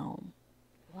 damn.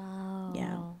 Wow.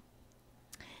 Yeah.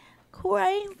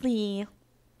 Crazy.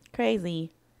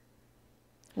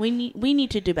 We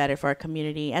need to do better for our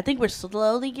community. I think we're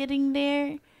slowly getting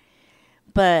there,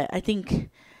 but I think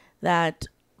that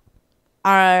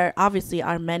our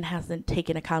men hasn't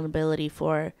taken accountability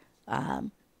for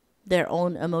their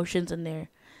own emotions and their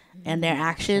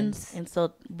actions. And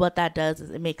so what that does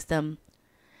is it makes them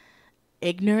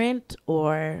ignorant,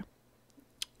 or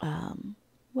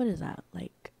what is that,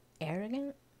 like,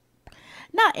 Arrogant?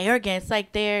 not arrogant. It's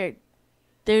like they're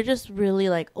just really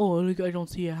like, oh, like, I don't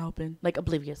see it happen, like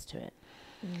oblivious to it.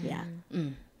 Yeah.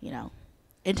 You know,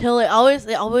 until it always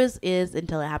is,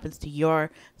 until it happens to your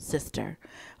sister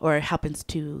or it happens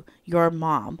to your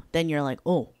mom, then you're like,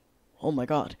 oh my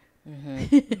God.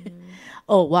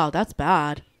 Oh wow, that's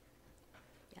bad.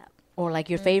 Or like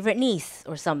your favorite niece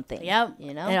or something. Yep.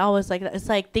 You know? And always like that. It's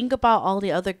like, think about all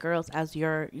the other girls as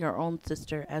your own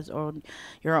sister, as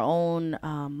your own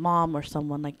mom or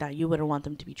someone like that. You wouldn't want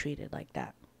them to be treated like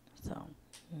that. So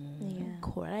Yeah.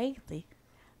 crazy.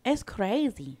 It's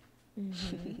crazy.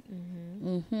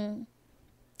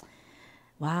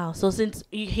 Wow. So since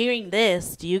you're hearing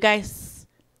this, do you guys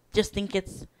just think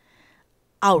it's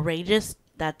outrageous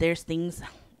that there's things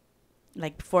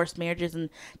like forced marriages and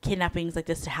kidnappings like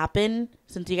this to happen,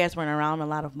 since you guys weren't around a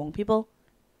lot of Hmong people?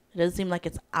 It doesn't seem like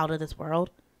it's out of this world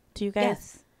to you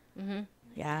guys. Yes.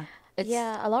 Yeah.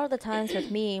 Yeah, a lot of the times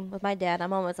with me, with my dad,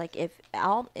 I'm always like, if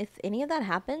any of that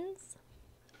happens,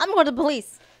 I'm going to the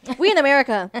police. We in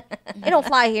America. It don't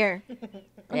fly here.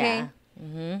 Okay?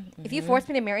 Yeah. If you force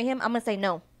me to marry him, I'm going to say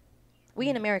no. We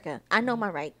in America. I know my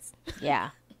rights. Yeah.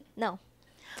 No.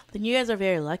 Then you guys are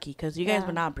very lucky, because you guys Yeah.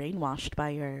 were not brainwashed by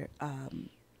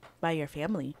your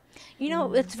family. You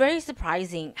know, it's very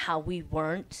surprising how we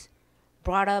weren't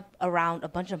brought up around a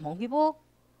bunch of Hmong people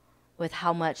with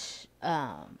how much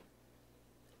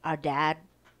our dad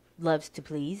loves to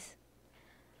please.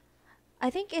 I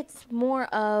think it's more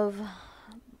of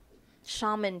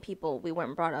shaman people. We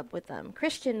weren't brought up with them.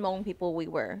 Christian Hmong people we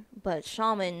were, but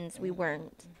shamans we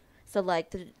weren't. So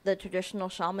like the traditional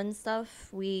shaman stuff,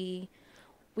 we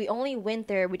only went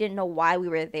there. We didn't know why we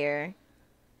were there.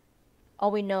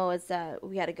 All we know is that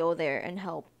we had to go there and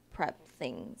help prep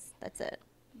things. That's it.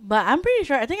 But I'm pretty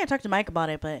sure. I think I talked to Mike about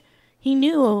it, but he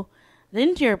knew.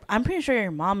 I'm pretty sure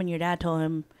your mom and your dad told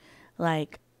him,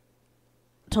 like,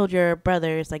 told your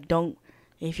brothers, like, don't,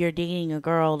 if you're dating a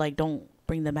girl, like, don't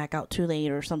bring them back out too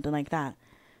late or something like that.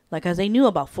 Like, because they knew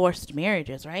about forced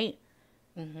marriages, right?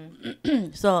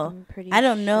 Mm-hmm. So I'm pretty I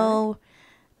don't sure. know,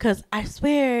 because I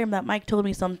swear that Mike told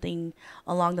me something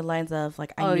along the lines of,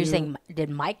 like, I Oh, knew. you're saying, did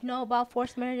Mike know about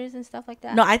forced marriages and stuff like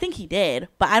that? No, I think he did,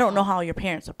 but I don't know how your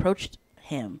parents approached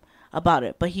him about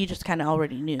it. But he just kind of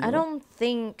already knew. I don't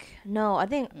think. No, I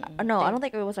think no. I don't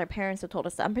think it was our parents who told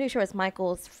us that. I'm pretty sure it's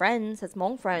Michael's friends, his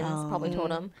Hmong friends, probably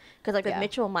told him. Because like with Yeah.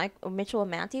 Mitchell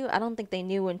and Matthew, I don't think they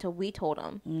knew until we told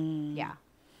them. Yeah.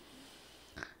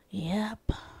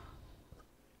 Yep.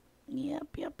 Yeah.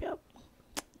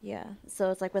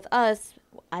 So it's like with us,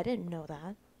 I didn't know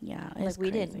that. Yeah, Like it's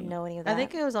we crazy. didn't know any of that. I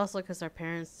think it was also because our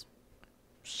parents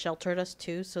sheltered us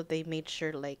too, so they made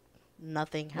sure like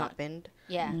nothing happened.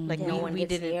 Yeah. Mm. Like Yeah. no we, one we gets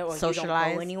didn't here or you socialize.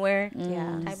 don't go anywhere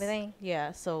Yeah. type of thing.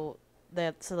 Yeah, so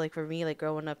that's so like for me, like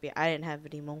growing up, yeah, I didn't have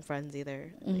any Hmong friends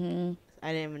either. Like,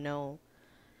 I didn't even know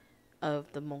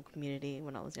of the Hmong community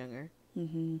when I was younger.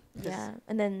 Yeah.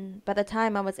 And then by the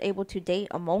time I was able to date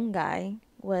a Hmong guy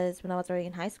was when I was already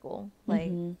in high school,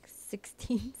 like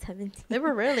 16, 17. There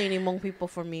were rarely any Hmong people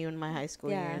for me in my high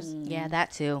school Yeah. years. Yeah, that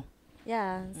too.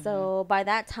 Yeah. So by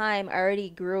that time, I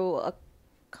already grew a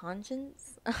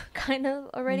conscience, kind of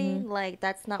already. Like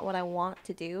that's not what I want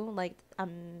to do. Like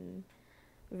I'm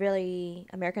really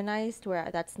Americanized, where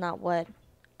that's not what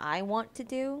I want to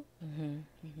do.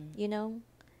 You know.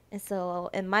 And so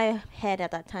in my head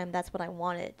at that time, that's what I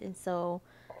wanted. And so,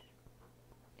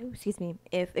 excuse me,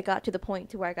 if it got to the point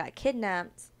to where I got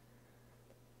kidnapped,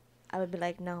 I would be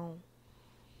like, no.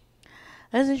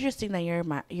 That's interesting that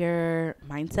your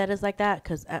mindset is like that,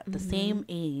 because at the same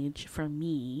age for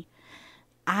me,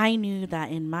 I knew that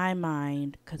in my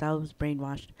mind, because I was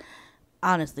brainwashed,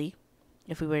 honestly,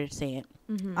 if we were to say it,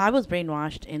 I was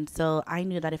brainwashed. And so I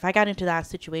knew that if I got into that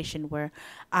situation where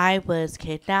I was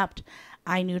kidnapped,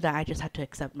 I knew that I just had to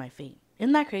accept my fate.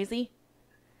 Isn't that crazy?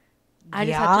 I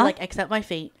just had to like accept my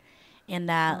fate, and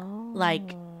that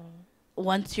like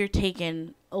once you're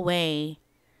taken away,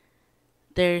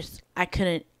 I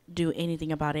couldn't do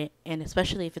anything about it. And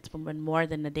especially if it's been more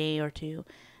than a day or two,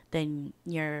 then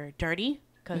you're dirty,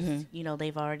 because you know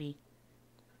they've already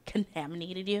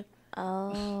contaminated you.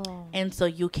 Oh. And so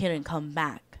you couldn't come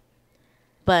back.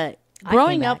 But I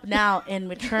growing came up back. now and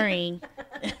maturing,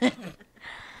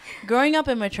 growing up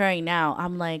and maturing now,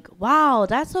 I'm like, wow,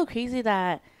 that's so crazy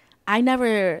that I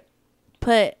never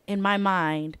put in my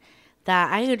mind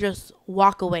that I could just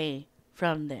walk away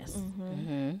from this.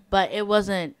 But it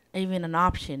wasn't even an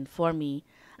option for me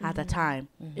at the time.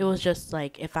 It was just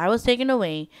like, if I was taken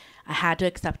away, I had to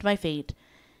accept my fate,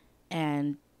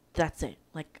 and that's it.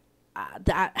 Like,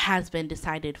 that has been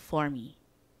decided for me.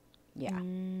 Yeah.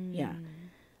 Yeah.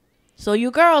 So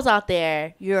you girls out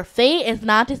there, your fate is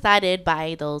not decided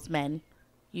by those men.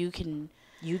 You can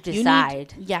You you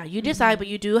decide. you decide, but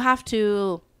you do have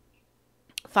to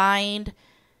find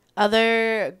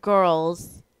other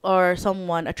girls or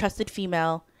someone, a trusted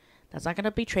female that's not going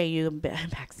to betray you and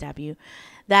backstab you,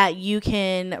 that you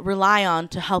can rely on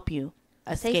to help you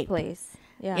escape. Safe place.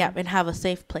 Yeah. Yeah, and have a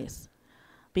safe place.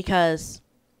 Because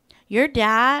your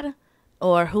dad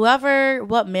or whoever,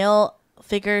 what male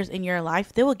figures in your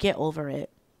life, they will get over it.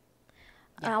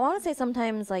 I want to say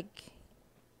sometimes like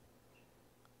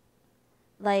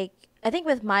I think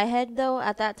with my head though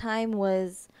at that time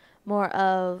was more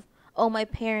of, oh, my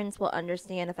parents will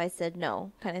understand if I said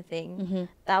no kind of thing.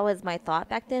 That was my thought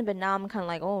back then, but now I'm kind of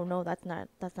like, oh no, that's not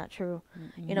true.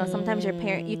 You know, sometimes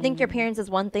you think your parents is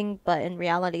one thing, but in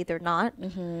reality they're not.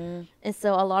 And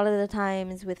so a lot of the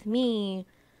times with me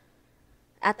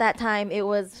at that time, it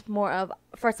was more of,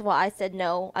 first of all, I said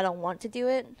no, I don't want to do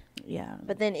it. Yeah.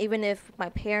 But then even if my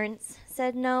parents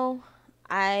said no,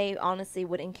 I honestly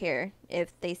wouldn't care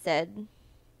if they said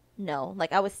no.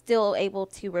 Like I was still able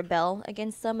to rebel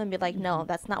against them and be like, no,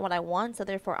 that's not what I want, so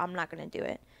therefore I'm not going to do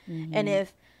it. And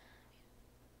if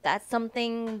that's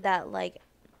something that like,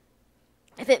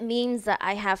 if it means that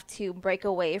I have to break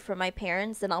away from my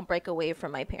parents, then I'll break away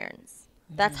from my parents.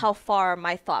 That's how far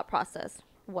my thought process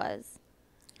was,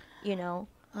 you know?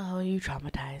 Oh, you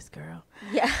traumatized, girl.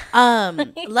 Yeah.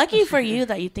 Lucky for you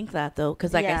that you think that, though,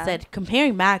 because like I Yeah. said,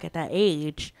 comparing back at that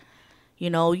age, you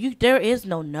know, there is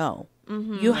no.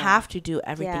 You have to do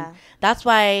everything. Yeah. That's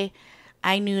why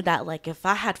I knew that, like, if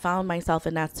I had found myself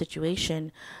in that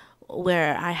situation,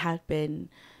 where I had been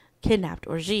kidnapped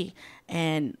or G,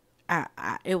 and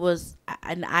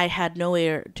I had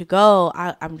nowhere to go.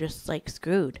 I'm just like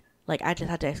screwed. Like I just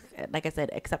had to, like I said,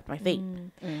 accept my fate.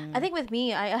 I think with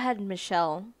me, I had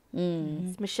Michelle.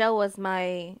 Michelle was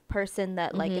my person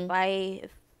that like if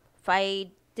I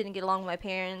didn't get along with my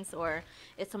parents or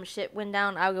if some shit went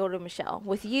down, I would go to Michelle.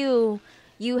 With you,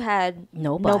 you had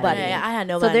nobody. Yeah, I had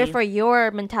nobody. So therefore,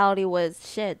 your mentality was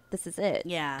shit. This is it.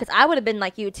 Yeah. Because I would have been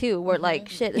like you too. Where like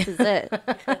shit, this is it.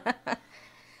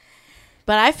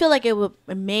 But I feel like it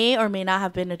may or may not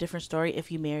have been a different story if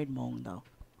you married Mong, though.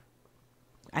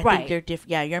 I think you're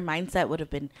different. Yeah, your mindset would have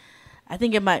been. I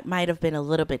think it might have been a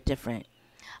little bit different.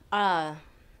 Honestly,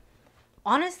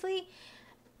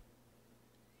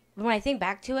 when I think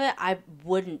back to it, I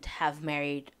wouldn't have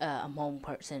married a Hmong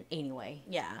person anyway.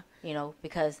 Yeah. You know,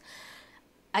 because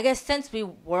I guess since we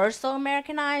were so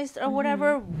Americanized or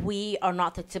whatever, we are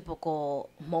not the typical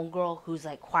Hmong girl who's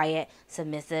like quiet,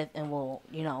 submissive, and will,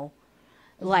 you know,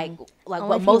 like Only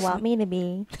what if most you want me to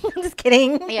be. Just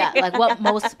kidding. yeah, like what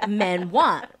most men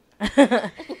want.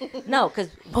 No, because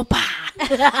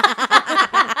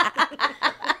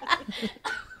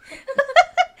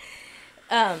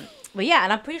but yeah,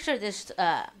 and I'm pretty sure this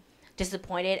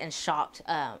disappointed and shocked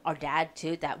our dad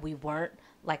too that we weren't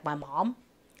like my mom,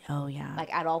 Oh yeah.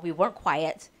 like at all. We weren't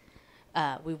quiet.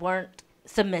 We weren't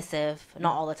submissive,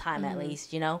 not all the time at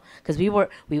least, you know, because we were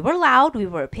loud, we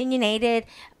were opinionated,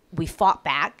 we fought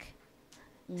back.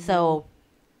 So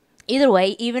either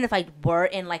way, even if I were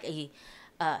in like a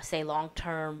say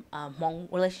long-term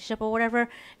Hmong relationship or whatever,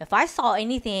 if I saw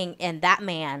anything in that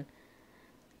man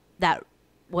that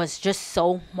was just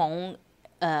so Hmong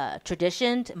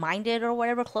tradition minded or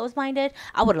whatever, closed minded,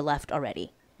 I would have left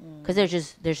already. Because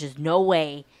there's just no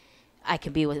way I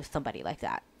can be with somebody like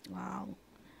that. Wow.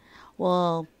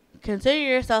 Well, consider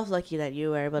yourself lucky that you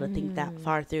were able to think that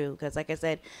far through. Because, like I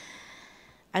said,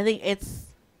 I think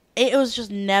it was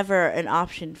just never an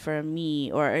option for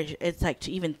me, or it's like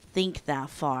to even think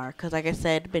that far. Because, like I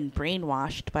said, been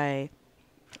brainwashed by,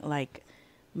 like,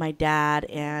 my dad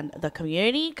and the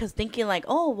community. Because thinking like,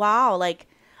 oh wow, like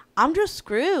I'm just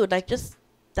screwed. Like just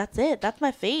that's it. That's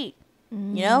my fate.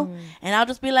 You know, and I'll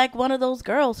just be like one of those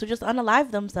girls who just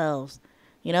unalive themselves.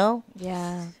 You know.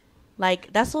 Yeah.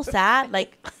 Like that's so sad.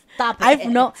 Like Stop it. I'm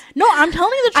telling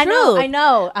the truth. I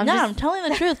know. I'm telling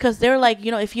the truth because they're like,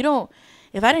 you know,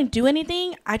 if I didn't do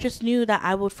anything, I just knew that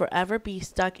I would forever be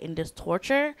stuck in this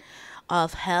torture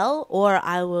of hell, or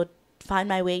I would find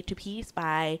my way to peace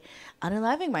by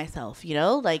unaliving myself. You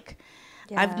know, like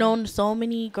I've known so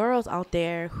many girls out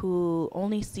there who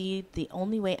only see the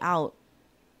only way out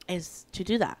is to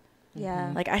do that.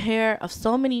 Yeah. Like I hear of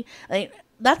so many, like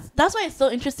that's why it's so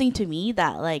interesting to me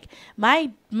that like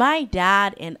my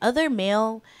dad and other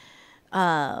male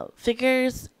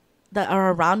figures that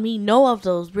are around me know of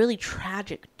those really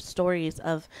tragic stories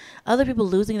of other people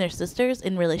losing their sisters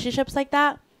in relationships like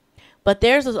that. But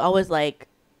theirs is always like,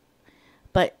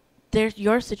 but there's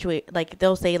your situation. Like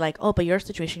they'll say like, oh, but your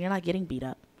situation, you're not getting beat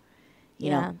up. You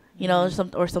know,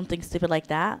 or something stupid like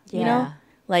that. You know,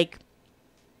 like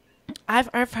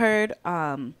I've heard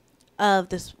of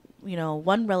this, you know,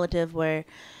 one relative where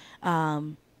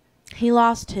he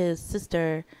lost his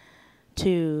sister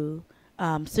to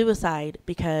suicide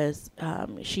because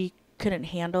she couldn't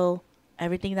handle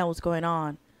everything that was going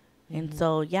on, and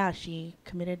so she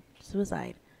committed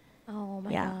suicide. Oh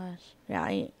my Yeah. gosh.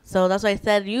 Right. So that's why I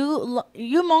said you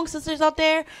Hmong sisters out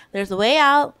there, there's a way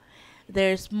out.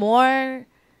 There's more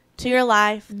to your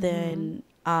life than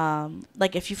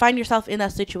like if you find yourself in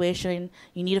that situation,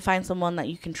 you need to find someone that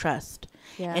you can trust.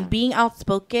 Yeah. And being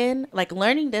outspoken, like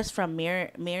learning this from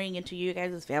marrying into you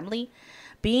guys' family,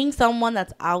 being someone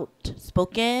that's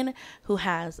outspoken, who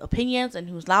has opinions and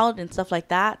who's loud and stuff like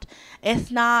that,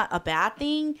 it's not a bad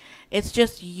thing. It's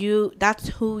just you. That's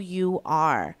who you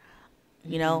are,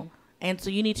 you know? And so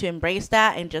you need to embrace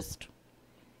that and just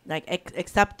like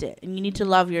accept it. And you need to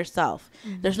love yourself.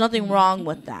 There's nothing wrong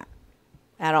with that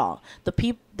at all.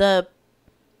 The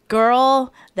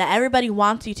girl that everybody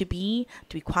wants you to be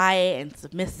quiet and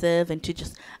submissive and to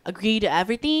just agree to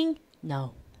everything.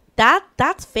 No.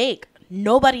 That's fake.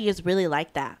 Nobody is really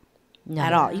like that No.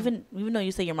 at all. Even though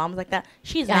you say your mom's like that,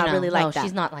 she's Yeah, I not know. really like No, that.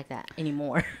 she's not like that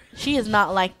anymore. She is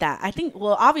not like that. I think.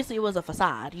 Well, obviously it was a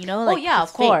facade, you know. Like, yeah,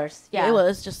 it's of course. fake. Yeah. It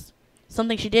was just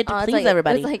something she did to It's please like,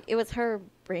 everybody. It was her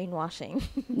brainwashing.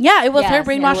 Yeah, it was her Yes, it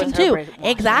brainwashing was her too. brainwashing.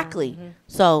 Exactly.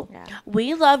 So Yeah.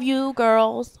 we love you,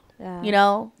 girls. Yeah. You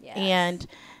know, Yes. and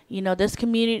you know this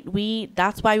community.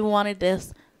 That's why we wanted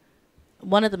this.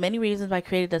 One of the many reasons why I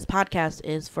created this podcast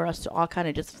is for us to all kind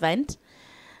of just vent.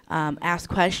 ask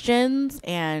questions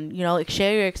and, you know, like,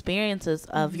 share your experiences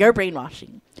of your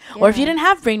brainwashing. Or if you Yeah. didn't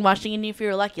have brainwashing and if you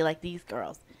were lucky, like these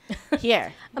girls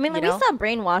here. I mean, like you we know? saw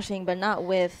brainwashing, but not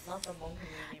with.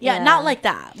 Yeah, Yeah. not like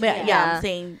that. But yeah, Yeah. I'm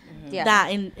saying Yeah. that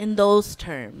in those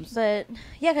terms. But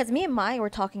yeah, because me and Mai were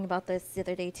talking about this the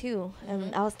other day too,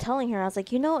 and I was telling her, I was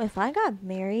like, you know, if I got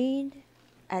married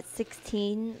at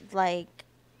 16, like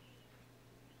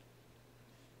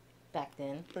Back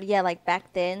then. yeah, like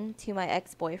back then to my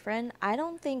ex-boyfriend, I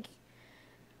don't think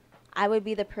I would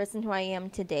be the person who I am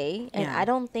today, and Yeah. I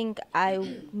don't think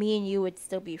me and you would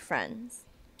still be friends.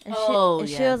 And Oh,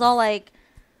 she was all yes. like,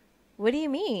 "What do you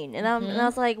mean?" And I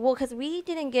was like, "Well, because we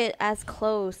didn't get as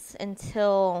close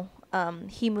until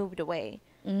he moved away."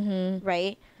 Mm-hmm.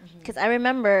 Right? Because I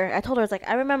remember, I told her, I was like,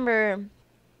 I remember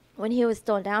when he was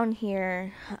still down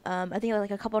here, I think it was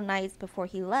like a couple nights before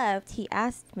he left, he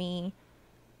asked me,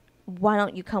 why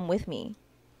don't you come with me?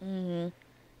 Mm-hmm.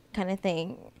 Kind of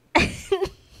thing.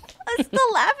 I'm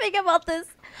still laughing about this.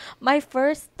 My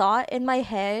first thought in my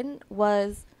head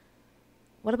was,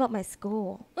 what about my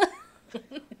school?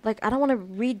 Like, I don't want to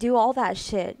redo all that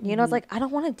shit. You know, it's like, I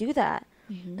don't want to do that.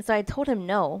 And so I told him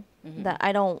no, that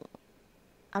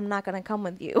I'm not going to come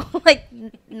with you. Like,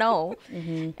 no.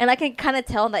 And I can kind of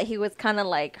tell that he was kind of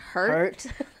like hurt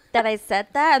that I said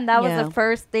that. And that Yeah. was the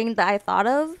first thing that I thought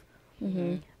of.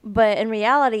 But in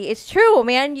reality, it's true,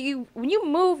 man. When you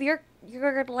move, you're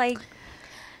like,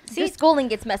 your schooling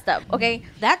gets messed up, okay?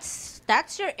 That's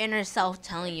your inner self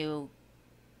telling you,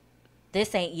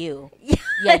 this ain't you.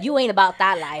 Yeah, you ain't about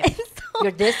that life. So-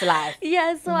 You're this life.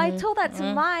 Yeah, so I told that to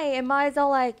Mai, and Mai's all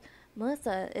like,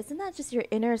 Melissa, isn't that just your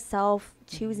inner self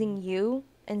choosing you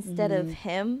instead of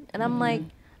him? And I'm like,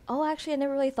 oh, actually, I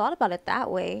never really thought about it that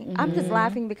way. I'm just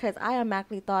laughing because I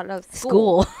automatically thought of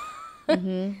school. But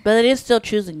it is still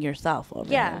choosing yourself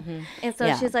over Yeah. him. And so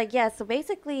Yeah. she's like, yeah, so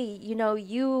basically, you know,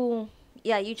 you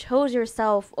chose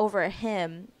yourself over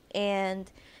him.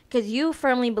 And because you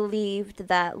firmly believed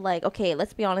that, like, okay,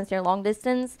 let's be honest here, long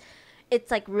distance, it's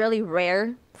like really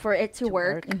rare for it to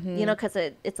work, you know, because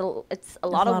it's a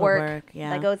lot of work, yeah.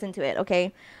 that goes into it,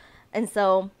 okay? And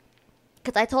so,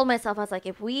 because I told myself, I was like,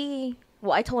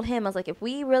 I told him, I was like, if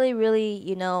we really, really,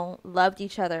 you know, loved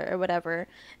each other or whatever,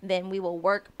 then we will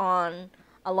work on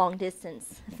a long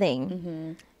distance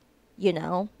thing. You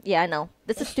know? Yeah, I know.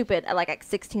 This is stupid at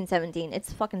 16, 17.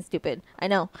 It's fucking stupid. I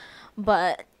know.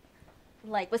 But,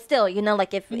 but still, you know,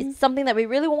 like, if it's something that we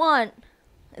really want,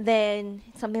 then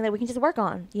it's something that we can just work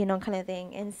on, you know, kind of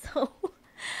thing. And so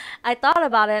I thought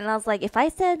about it, and I was like, if I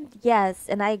said yes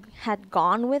and I had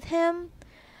gone with him,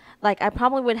 like, I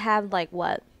probably would have, like,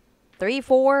 what? 3,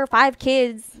 4, 5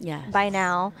 kids Yes. by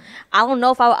now. I don't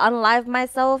know if I would unalive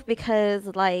myself because,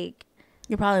 like,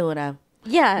 You probably would have.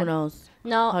 yeah. Who knows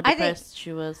No, how I think depressed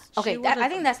she was. okay. She I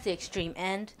think that's the extreme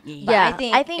end. Yeah. But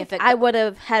Yeah, I think if it I would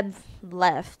have had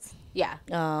left. yeah,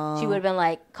 Oh. she would have been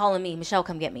like calling me, Michelle,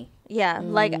 come get me. Yeah,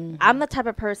 like, I'm the type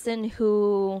of person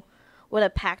who would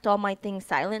have packed all my things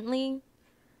silently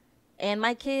and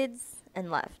my kids and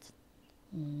left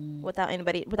without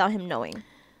him knowing.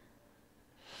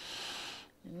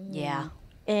 Yeah,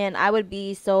 And I would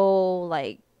be so,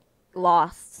 like,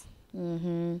 lost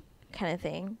Mm-hmm. kind of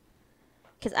thing.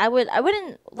 Because I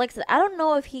wouldn't, like I said, I don't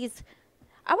know if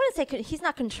I wouldn't say he's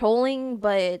not controlling,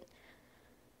 but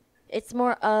it's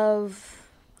more of,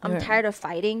 I'm Yeah. tired of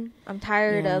fighting. I'm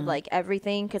tired of, Yeah. like,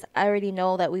 everything, because I already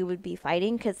know that we would be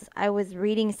fighting, because I was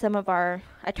reading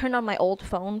I turned on my old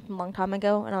phone from a long time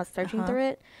ago, and I was searching through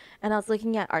it, and I was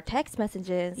looking at our text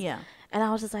messages, Yeah. and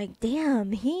I was just like,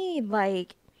 damn,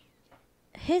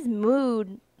 his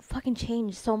mood fucking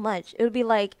changed so much. It would be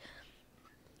like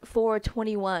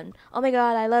 4:21. Oh my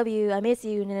god, I love you. I miss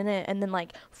you. And then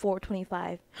like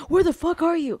 4:25. Where the fuck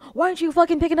are you? Why aren't you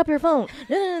fucking picking up your phone?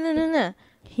 No.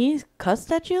 He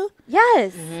cussed at you?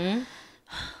 Yes.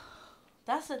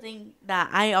 That's the thing that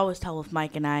I always tell with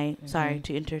Mike and I. Sorry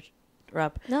to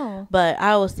interrupt. No. But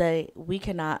I always say we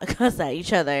cannot cuss at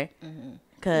each other.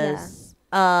 Because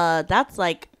that's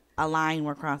like a line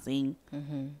we're crossing.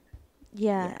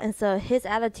 Yeah. And so his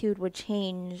attitude would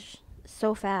change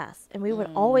so fast. And we would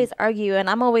always argue. And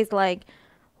I'm always like,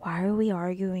 why are we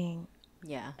arguing?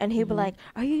 yeah. And he'd be like,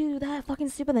 are you that fucking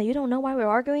stupid that you don't know why we're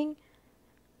arguing?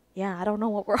 Yeah, I don't know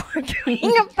what we're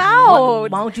arguing about.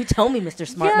 Why don't you tell me, Mr.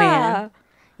 Smart Yeah. Man?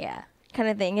 Yeah. Kind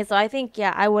of thing. And so I think,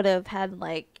 I would have had,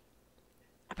 like,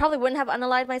 I probably wouldn't have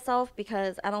unalived myself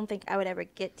because I don't think I would ever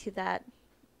get to that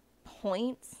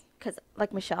point. Because,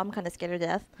 like Michelle, I'm kind of scared of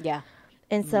death. Yeah.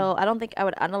 And so I don't think I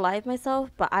would unalive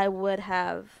myself, but I would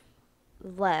have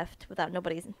left without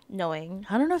nobody's knowing.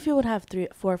 I don't know if you would have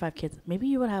 4 or 5 kids. Maybe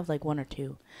you would have like 1 or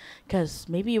 2, because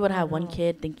maybe you would have one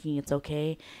kid thinking it's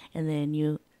okay, and then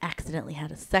you accidentally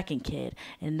had a second kid,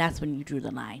 and that's when you drew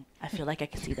the line. I feel like I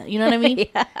can see that. You know what I mean?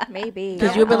 Maybe.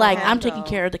 Because you'll be like, Yeah, I'm taking though.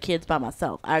 care of the kids by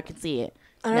myself. I can see it.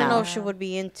 I don't now. know if she would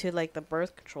be into like the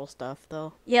birth control stuff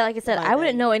though. Yeah, like I said, By I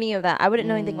wouldn't then. know any of that. I wouldn't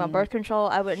know anything about birth control.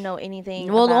 I wouldn't know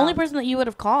anything. Well, the only about- person that you would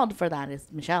have called for that is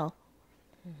Michelle.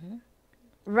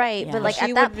 Right, Yeah. but like She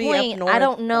at that would be up point, I north,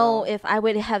 don't know though. if I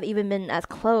would have even been as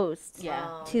close Yeah.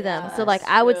 to them. yeah, So like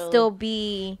I would true. still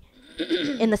be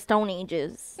in the Stone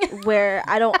Ages where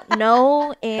I don't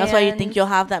know. And That's why you think you'll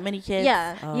have that many kids?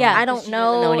 Yeah, Oh. yeah. I She don't doesn't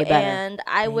know, know any better. and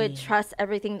I would Dang. trust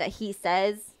everything that he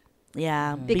says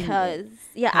Yeah. because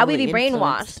I would heavily be brainwashed.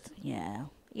 influenced. Yeah.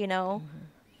 You know.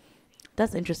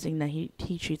 That's interesting that he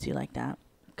treats you like that,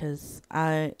 because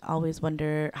I always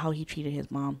wonder how he treated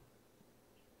his mom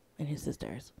and his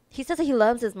sisters. He says that he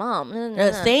loves his mom. No, no,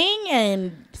 no. Saying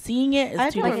and seeing it is I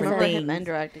two don't like I different remember things. him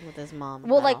interacting with his mom.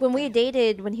 Well, that like when we often.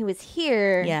 dated when he was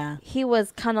here, Yeah. he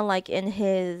was kind of like in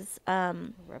his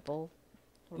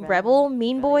rebel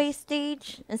mean boy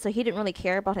stage, and so he didn't really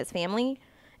care about his family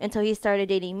until he started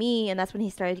dating me, and that's when he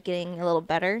started getting a little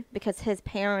better because his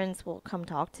parents will come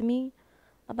talk to me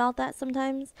about that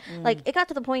sometimes. Like it got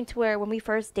to the point to where when we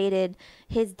first dated,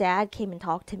 his dad came and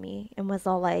talked to me and was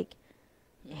all like,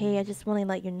 "Hey, I just want to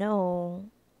let you know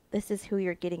this is who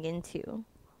you're getting into.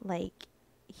 Like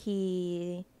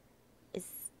he is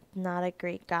not a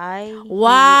great guy."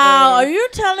 Wow. Are He is- you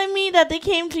telling me that they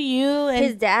came to you and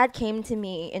his dad came to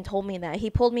me and told me that. He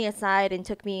pulled me aside and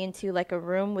took me into like a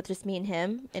room with just me and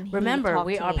him. And he Remember, talked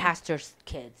we to are me. pastor's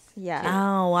kids. Yeah.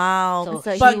 Oh, wow. So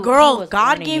So But he girl, was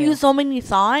God warning gave you. you so many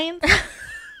signs?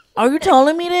 Are you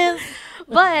telling me this?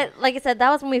 But like I said, that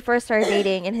was when we first started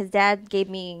dating, and his dad gave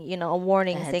me, a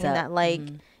warning A heads saying up. that like,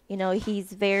 Mhm.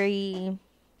 he's very.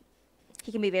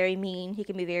 He can be very mean. He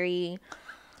can be very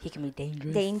He can be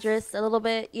dangerous. dangerous a little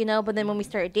bit, But then when we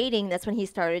started dating, that's when he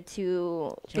started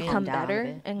to Calm become down a better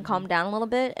bit. and calm down a little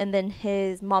bit. And then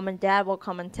his mom and dad will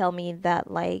come and tell me that,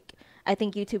 like, I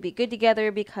think you two be good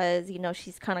together because,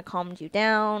 she's kind of calmed you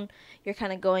down. You're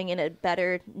kind of going in a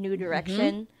better new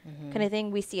direction kind of thing.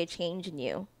 We see a change in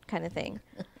you kind of thing.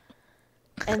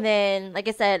 And then, like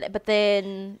I said, but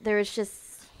then there was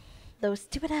just those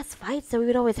stupid ass fights that we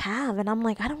would always have. And I'm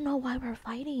like, I don't know why we're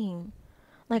fighting.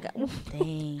 Like,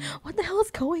 Dang. what the hell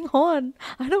is going on?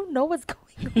 I don't know what's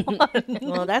going on.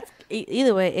 Well, that's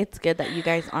either way. It's good that you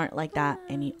guys aren't like that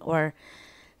or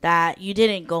that you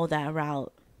didn't go that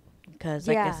route. Because,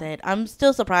 like I Yeah. said, I'm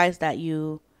still surprised that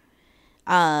you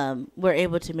were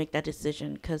able to make that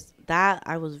decision. Because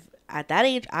I was at that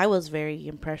age, I was very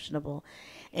impressionable,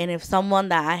 and if someone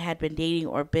that I had been dating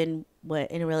or been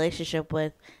in a relationship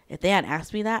with, if they had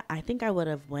asked me that, I think I would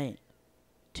have went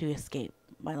to escape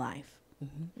my life.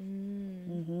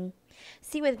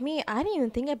 See, with me, I didn't even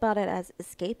think about it as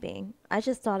escaping. I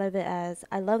just thought of it as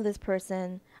I love this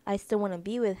person. I still want to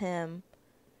be with him,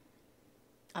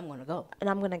 I'm gonna go. and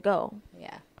I'm going to go.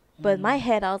 Yeah. But in my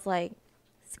head, I was like,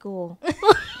 school.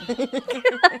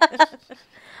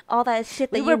 All that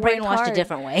shit that We you were worked brainwashed hard. a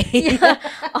different way.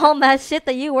 All that shit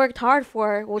that you worked hard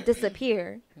for will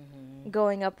disappear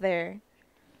going up there.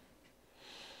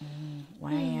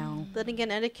 Wow. Then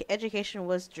again, education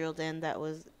was drilled in. That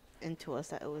was into us.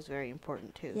 That it was very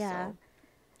important too. Yeah. So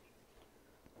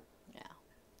Yeah.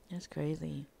 That's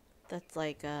crazy. that's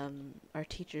like our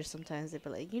teachers sometimes they'd be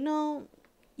like,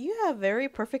 you have very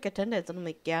perfect attendance, and I'm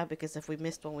like, yeah, because if we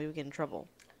missed one, we would get in trouble.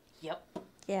 Yep. I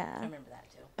Yeah. remember that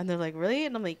too. And they're like, really?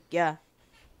 And I'm like, yeah.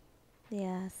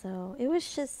 Yeah, so it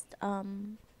was just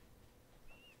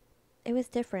it was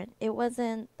different. It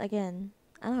wasn't, again,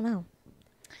 I don't know.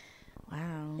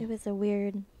 Wow. It was a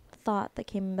weird thought that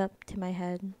came up to my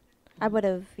head. I would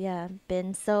have,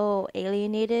 been so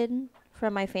alienated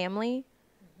from my family.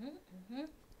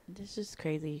 This is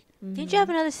crazy. Did you have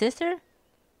another sister?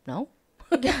 No.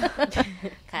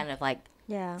 Kind of like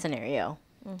Yeah. scenario.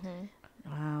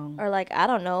 Wow. Or like, I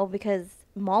don't know, because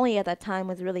Molly at that time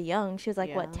was really young. She was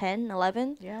like, what, Yeah. 10,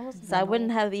 11? Yeah, I was. So I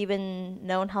wouldn't have even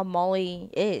known how Molly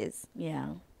is,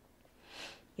 Yeah.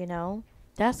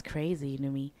 That's crazy to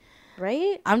me.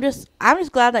 right? I'm just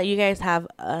glad that you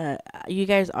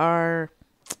guys are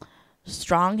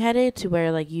strong headed to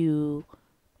where like you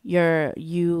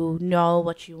know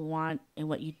what you want and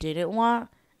what you didn't want,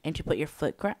 and to put your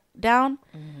foot down.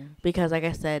 Because like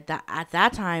I said, that at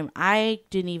that time I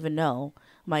didn't even know.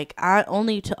 Like I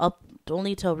only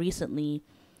till recently,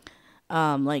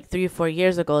 like 3 or 4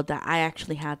 years ago, that I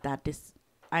actually had that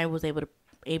I was able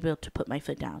to put my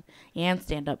foot down and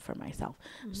stand up for myself.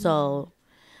 So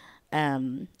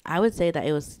I would say that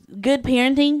it was good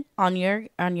parenting on your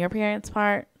parents'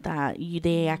 part, that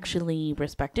they actually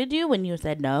respected you when you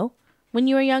said no when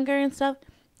you were younger and stuff.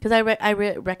 Because I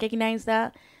recognize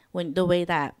that when the way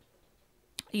that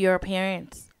your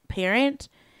parents parent,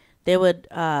 they would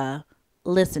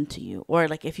listen to you, or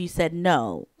like if you said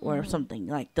no or something,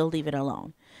 like they'll leave it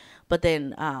alone. But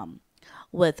then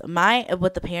with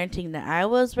the parenting that I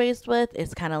was raised with,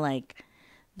 it's kind of like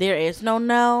there is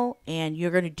no, and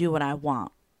you're gonna do what I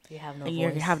want. You have no And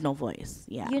voice. you have no voice.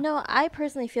 Yeah. You know, I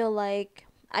personally feel like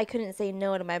I couldn't say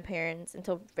no to my parents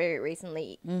until very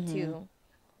recently, too.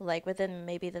 Like within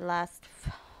maybe the last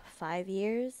 5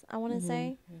 years, I want to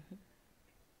say.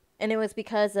 And it was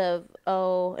because of,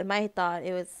 in my thought,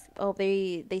 it was,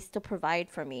 they still provide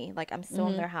for me. Like, I'm still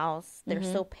in their house. They're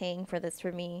still paying for this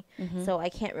for me. So I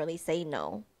can't really say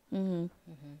no. You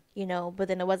know, but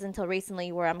then it wasn't until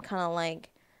recently where I'm kind of like,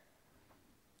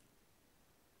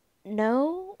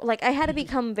 no. Like, I had to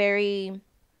become very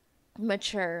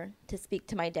mature to speak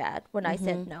to my dad when I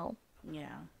said no, Yeah.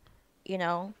 you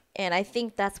know? And I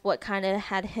think that's what kind of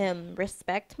had him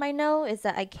respect my no, is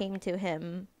that I came to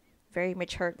him very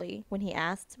maturely when he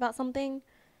asked about something.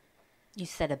 You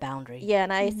set a boundary. Yeah,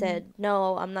 and I said,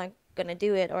 no, I'm not going to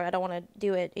do it, or I don't want to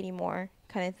do it anymore,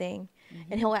 kind of thing.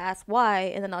 And he'll ask why,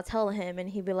 and then I'll tell him, and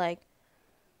he'd be like,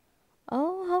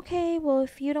 oh, okay, well,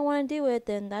 if you don't want to do it,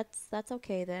 then that's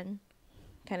okay then,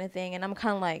 kind of thing. And I'm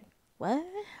kind of like, what?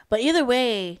 But either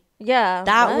way, Yeah.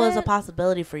 that was a what?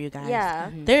 possibility for you guys. Yeah.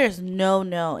 There is no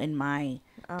in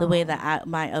the way that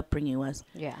my upbringing was.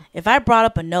 Yeah. If I brought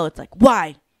up a no, it's like,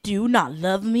 why do you not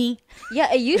love me?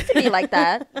 Yeah, it used to be like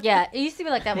that. Yeah, it used to be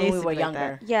like that It when we used to were be like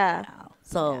younger. Yeah.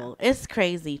 So it's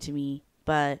crazy to me,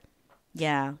 but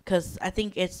yeah, because I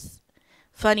think it's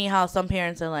funny how some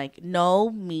parents are like, no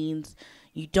means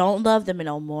you don't love them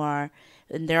no more,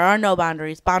 and there are no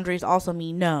boundaries. Boundaries also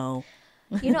mean no.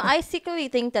 You know, I secretly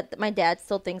think that my dad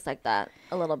still thinks like that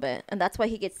a little bit, and that's why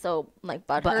he gets so like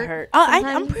butthurt. Oh, I'm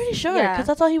sometimes. pretty sure Yeah. because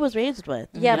that's all he was raised with.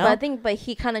 Yeah, you know? but I think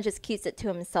he kind of just keeps it to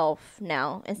himself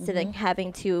now instead of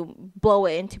having to blow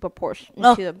it into proportion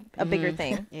Oh. to a bigger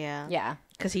thing. Yeah. Yeah.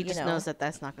 Because he You just know. knows that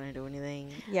that's not going to do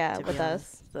anything. Yeah, To be with honest.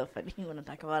 us. So funny when I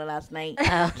talk about it last night.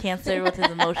 Cancer with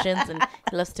his emotions, and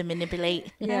he loves to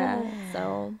manipulate. Yeah.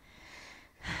 So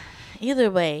Either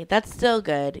way, that's still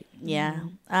good. Yeah.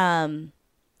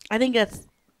 I think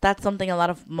that's something a lot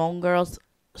of Hmong girls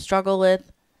struggle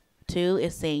with too,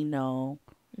 is saying no.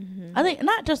 I think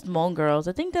not just Hmong girls.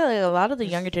 I think that like, a lot of the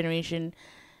younger generation,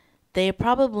 they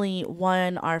probably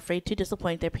are afraid to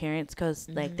disappoint their parents because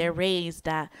like they're raised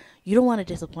that you don't want to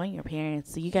disappoint your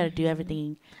parents, so you got to do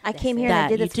everything. I came here and I that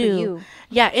did you this do. for you.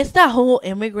 Yeah, it's that whole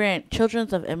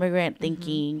children's of immigrant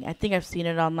thinking. I think I've seen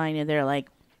it online, and they're like,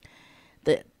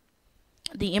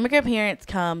 the immigrant parents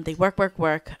come, they work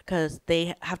because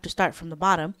they have to start from the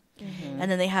bottom. And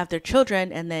then they have their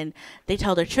children, and then they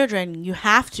tell their children, you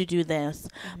have to do this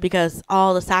because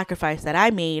all the sacrifice that I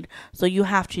made, so you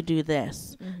have to do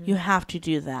this. You have to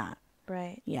do that.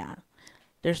 Right. Yeah.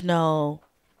 There's no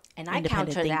And I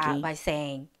independent counter that thinking. by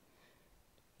saying,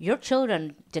 your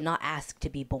children did not ask to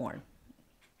be born.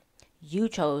 You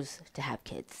chose to have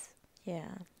kids. Yeah.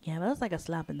 Yeah, but that's like a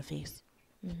slap in the face.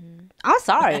 I'm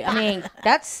sorry. I mean,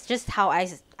 that's just how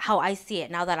I see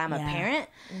it now that I'm a Yeah. parent.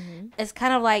 It's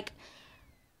kind of like,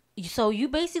 so you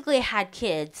basically had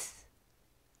kids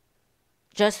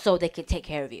just so they could take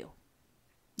care of you.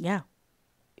 Yeah.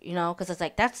 You know, because it's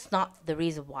like, that's not the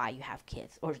reason why you have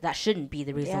kids, or that shouldn't be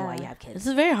the reason why Yeah. you have kids. This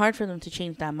is very hard for them to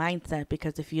change that mindset,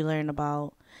 because if you learn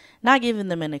about, not giving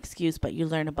them an excuse, but you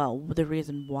learn about the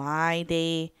reason why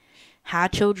they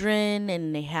had children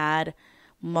and they had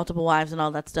multiple wives and all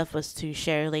that stuff, was to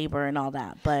share labor and all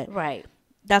that. But Right.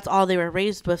 that's all they were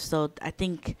raised with. So I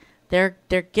think they're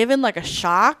given like a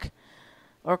shock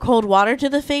or cold water to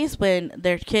the face when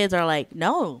their kids are like,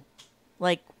 no,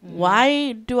 like,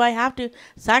 why do I have to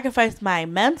sacrifice my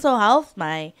mental health,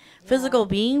 my physical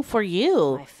being for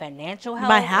you? My financial health.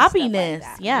 My and stuff like happiness.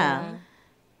 that. Yeah.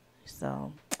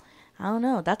 So I don't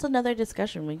know. That's another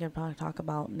discussion we could probably talk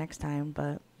about next time.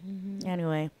 But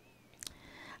anyway,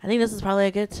 I think this is probably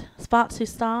a good spot to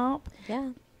stop.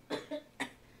 Yeah.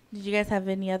 Did you guys have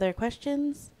any other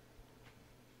questions?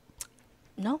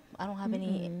 No, I don't have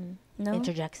any No.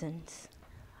 interjections.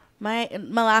 My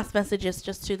last message is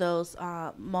just to those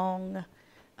Hmong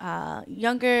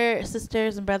younger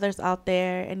sisters and brothers out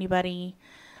there, anybody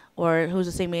or who's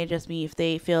the same age as me,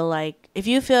 if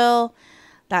you feel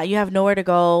that you have nowhere to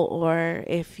go, or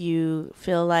if you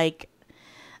feel like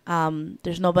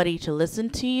there's nobody to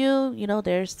listen to you,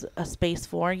 there's a space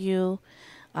for you.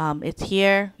 It's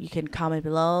here. You can comment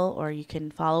below, or you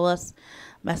can follow us,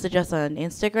 message us on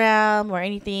Instagram or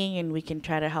anything, and we can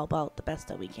try to help out the best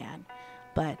that we can.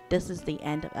 But this is the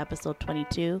end of episode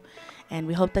 22, and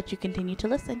we hope that you continue to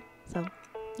listen. So,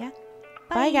 yeah.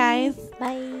 Bye guys.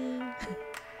 Bye.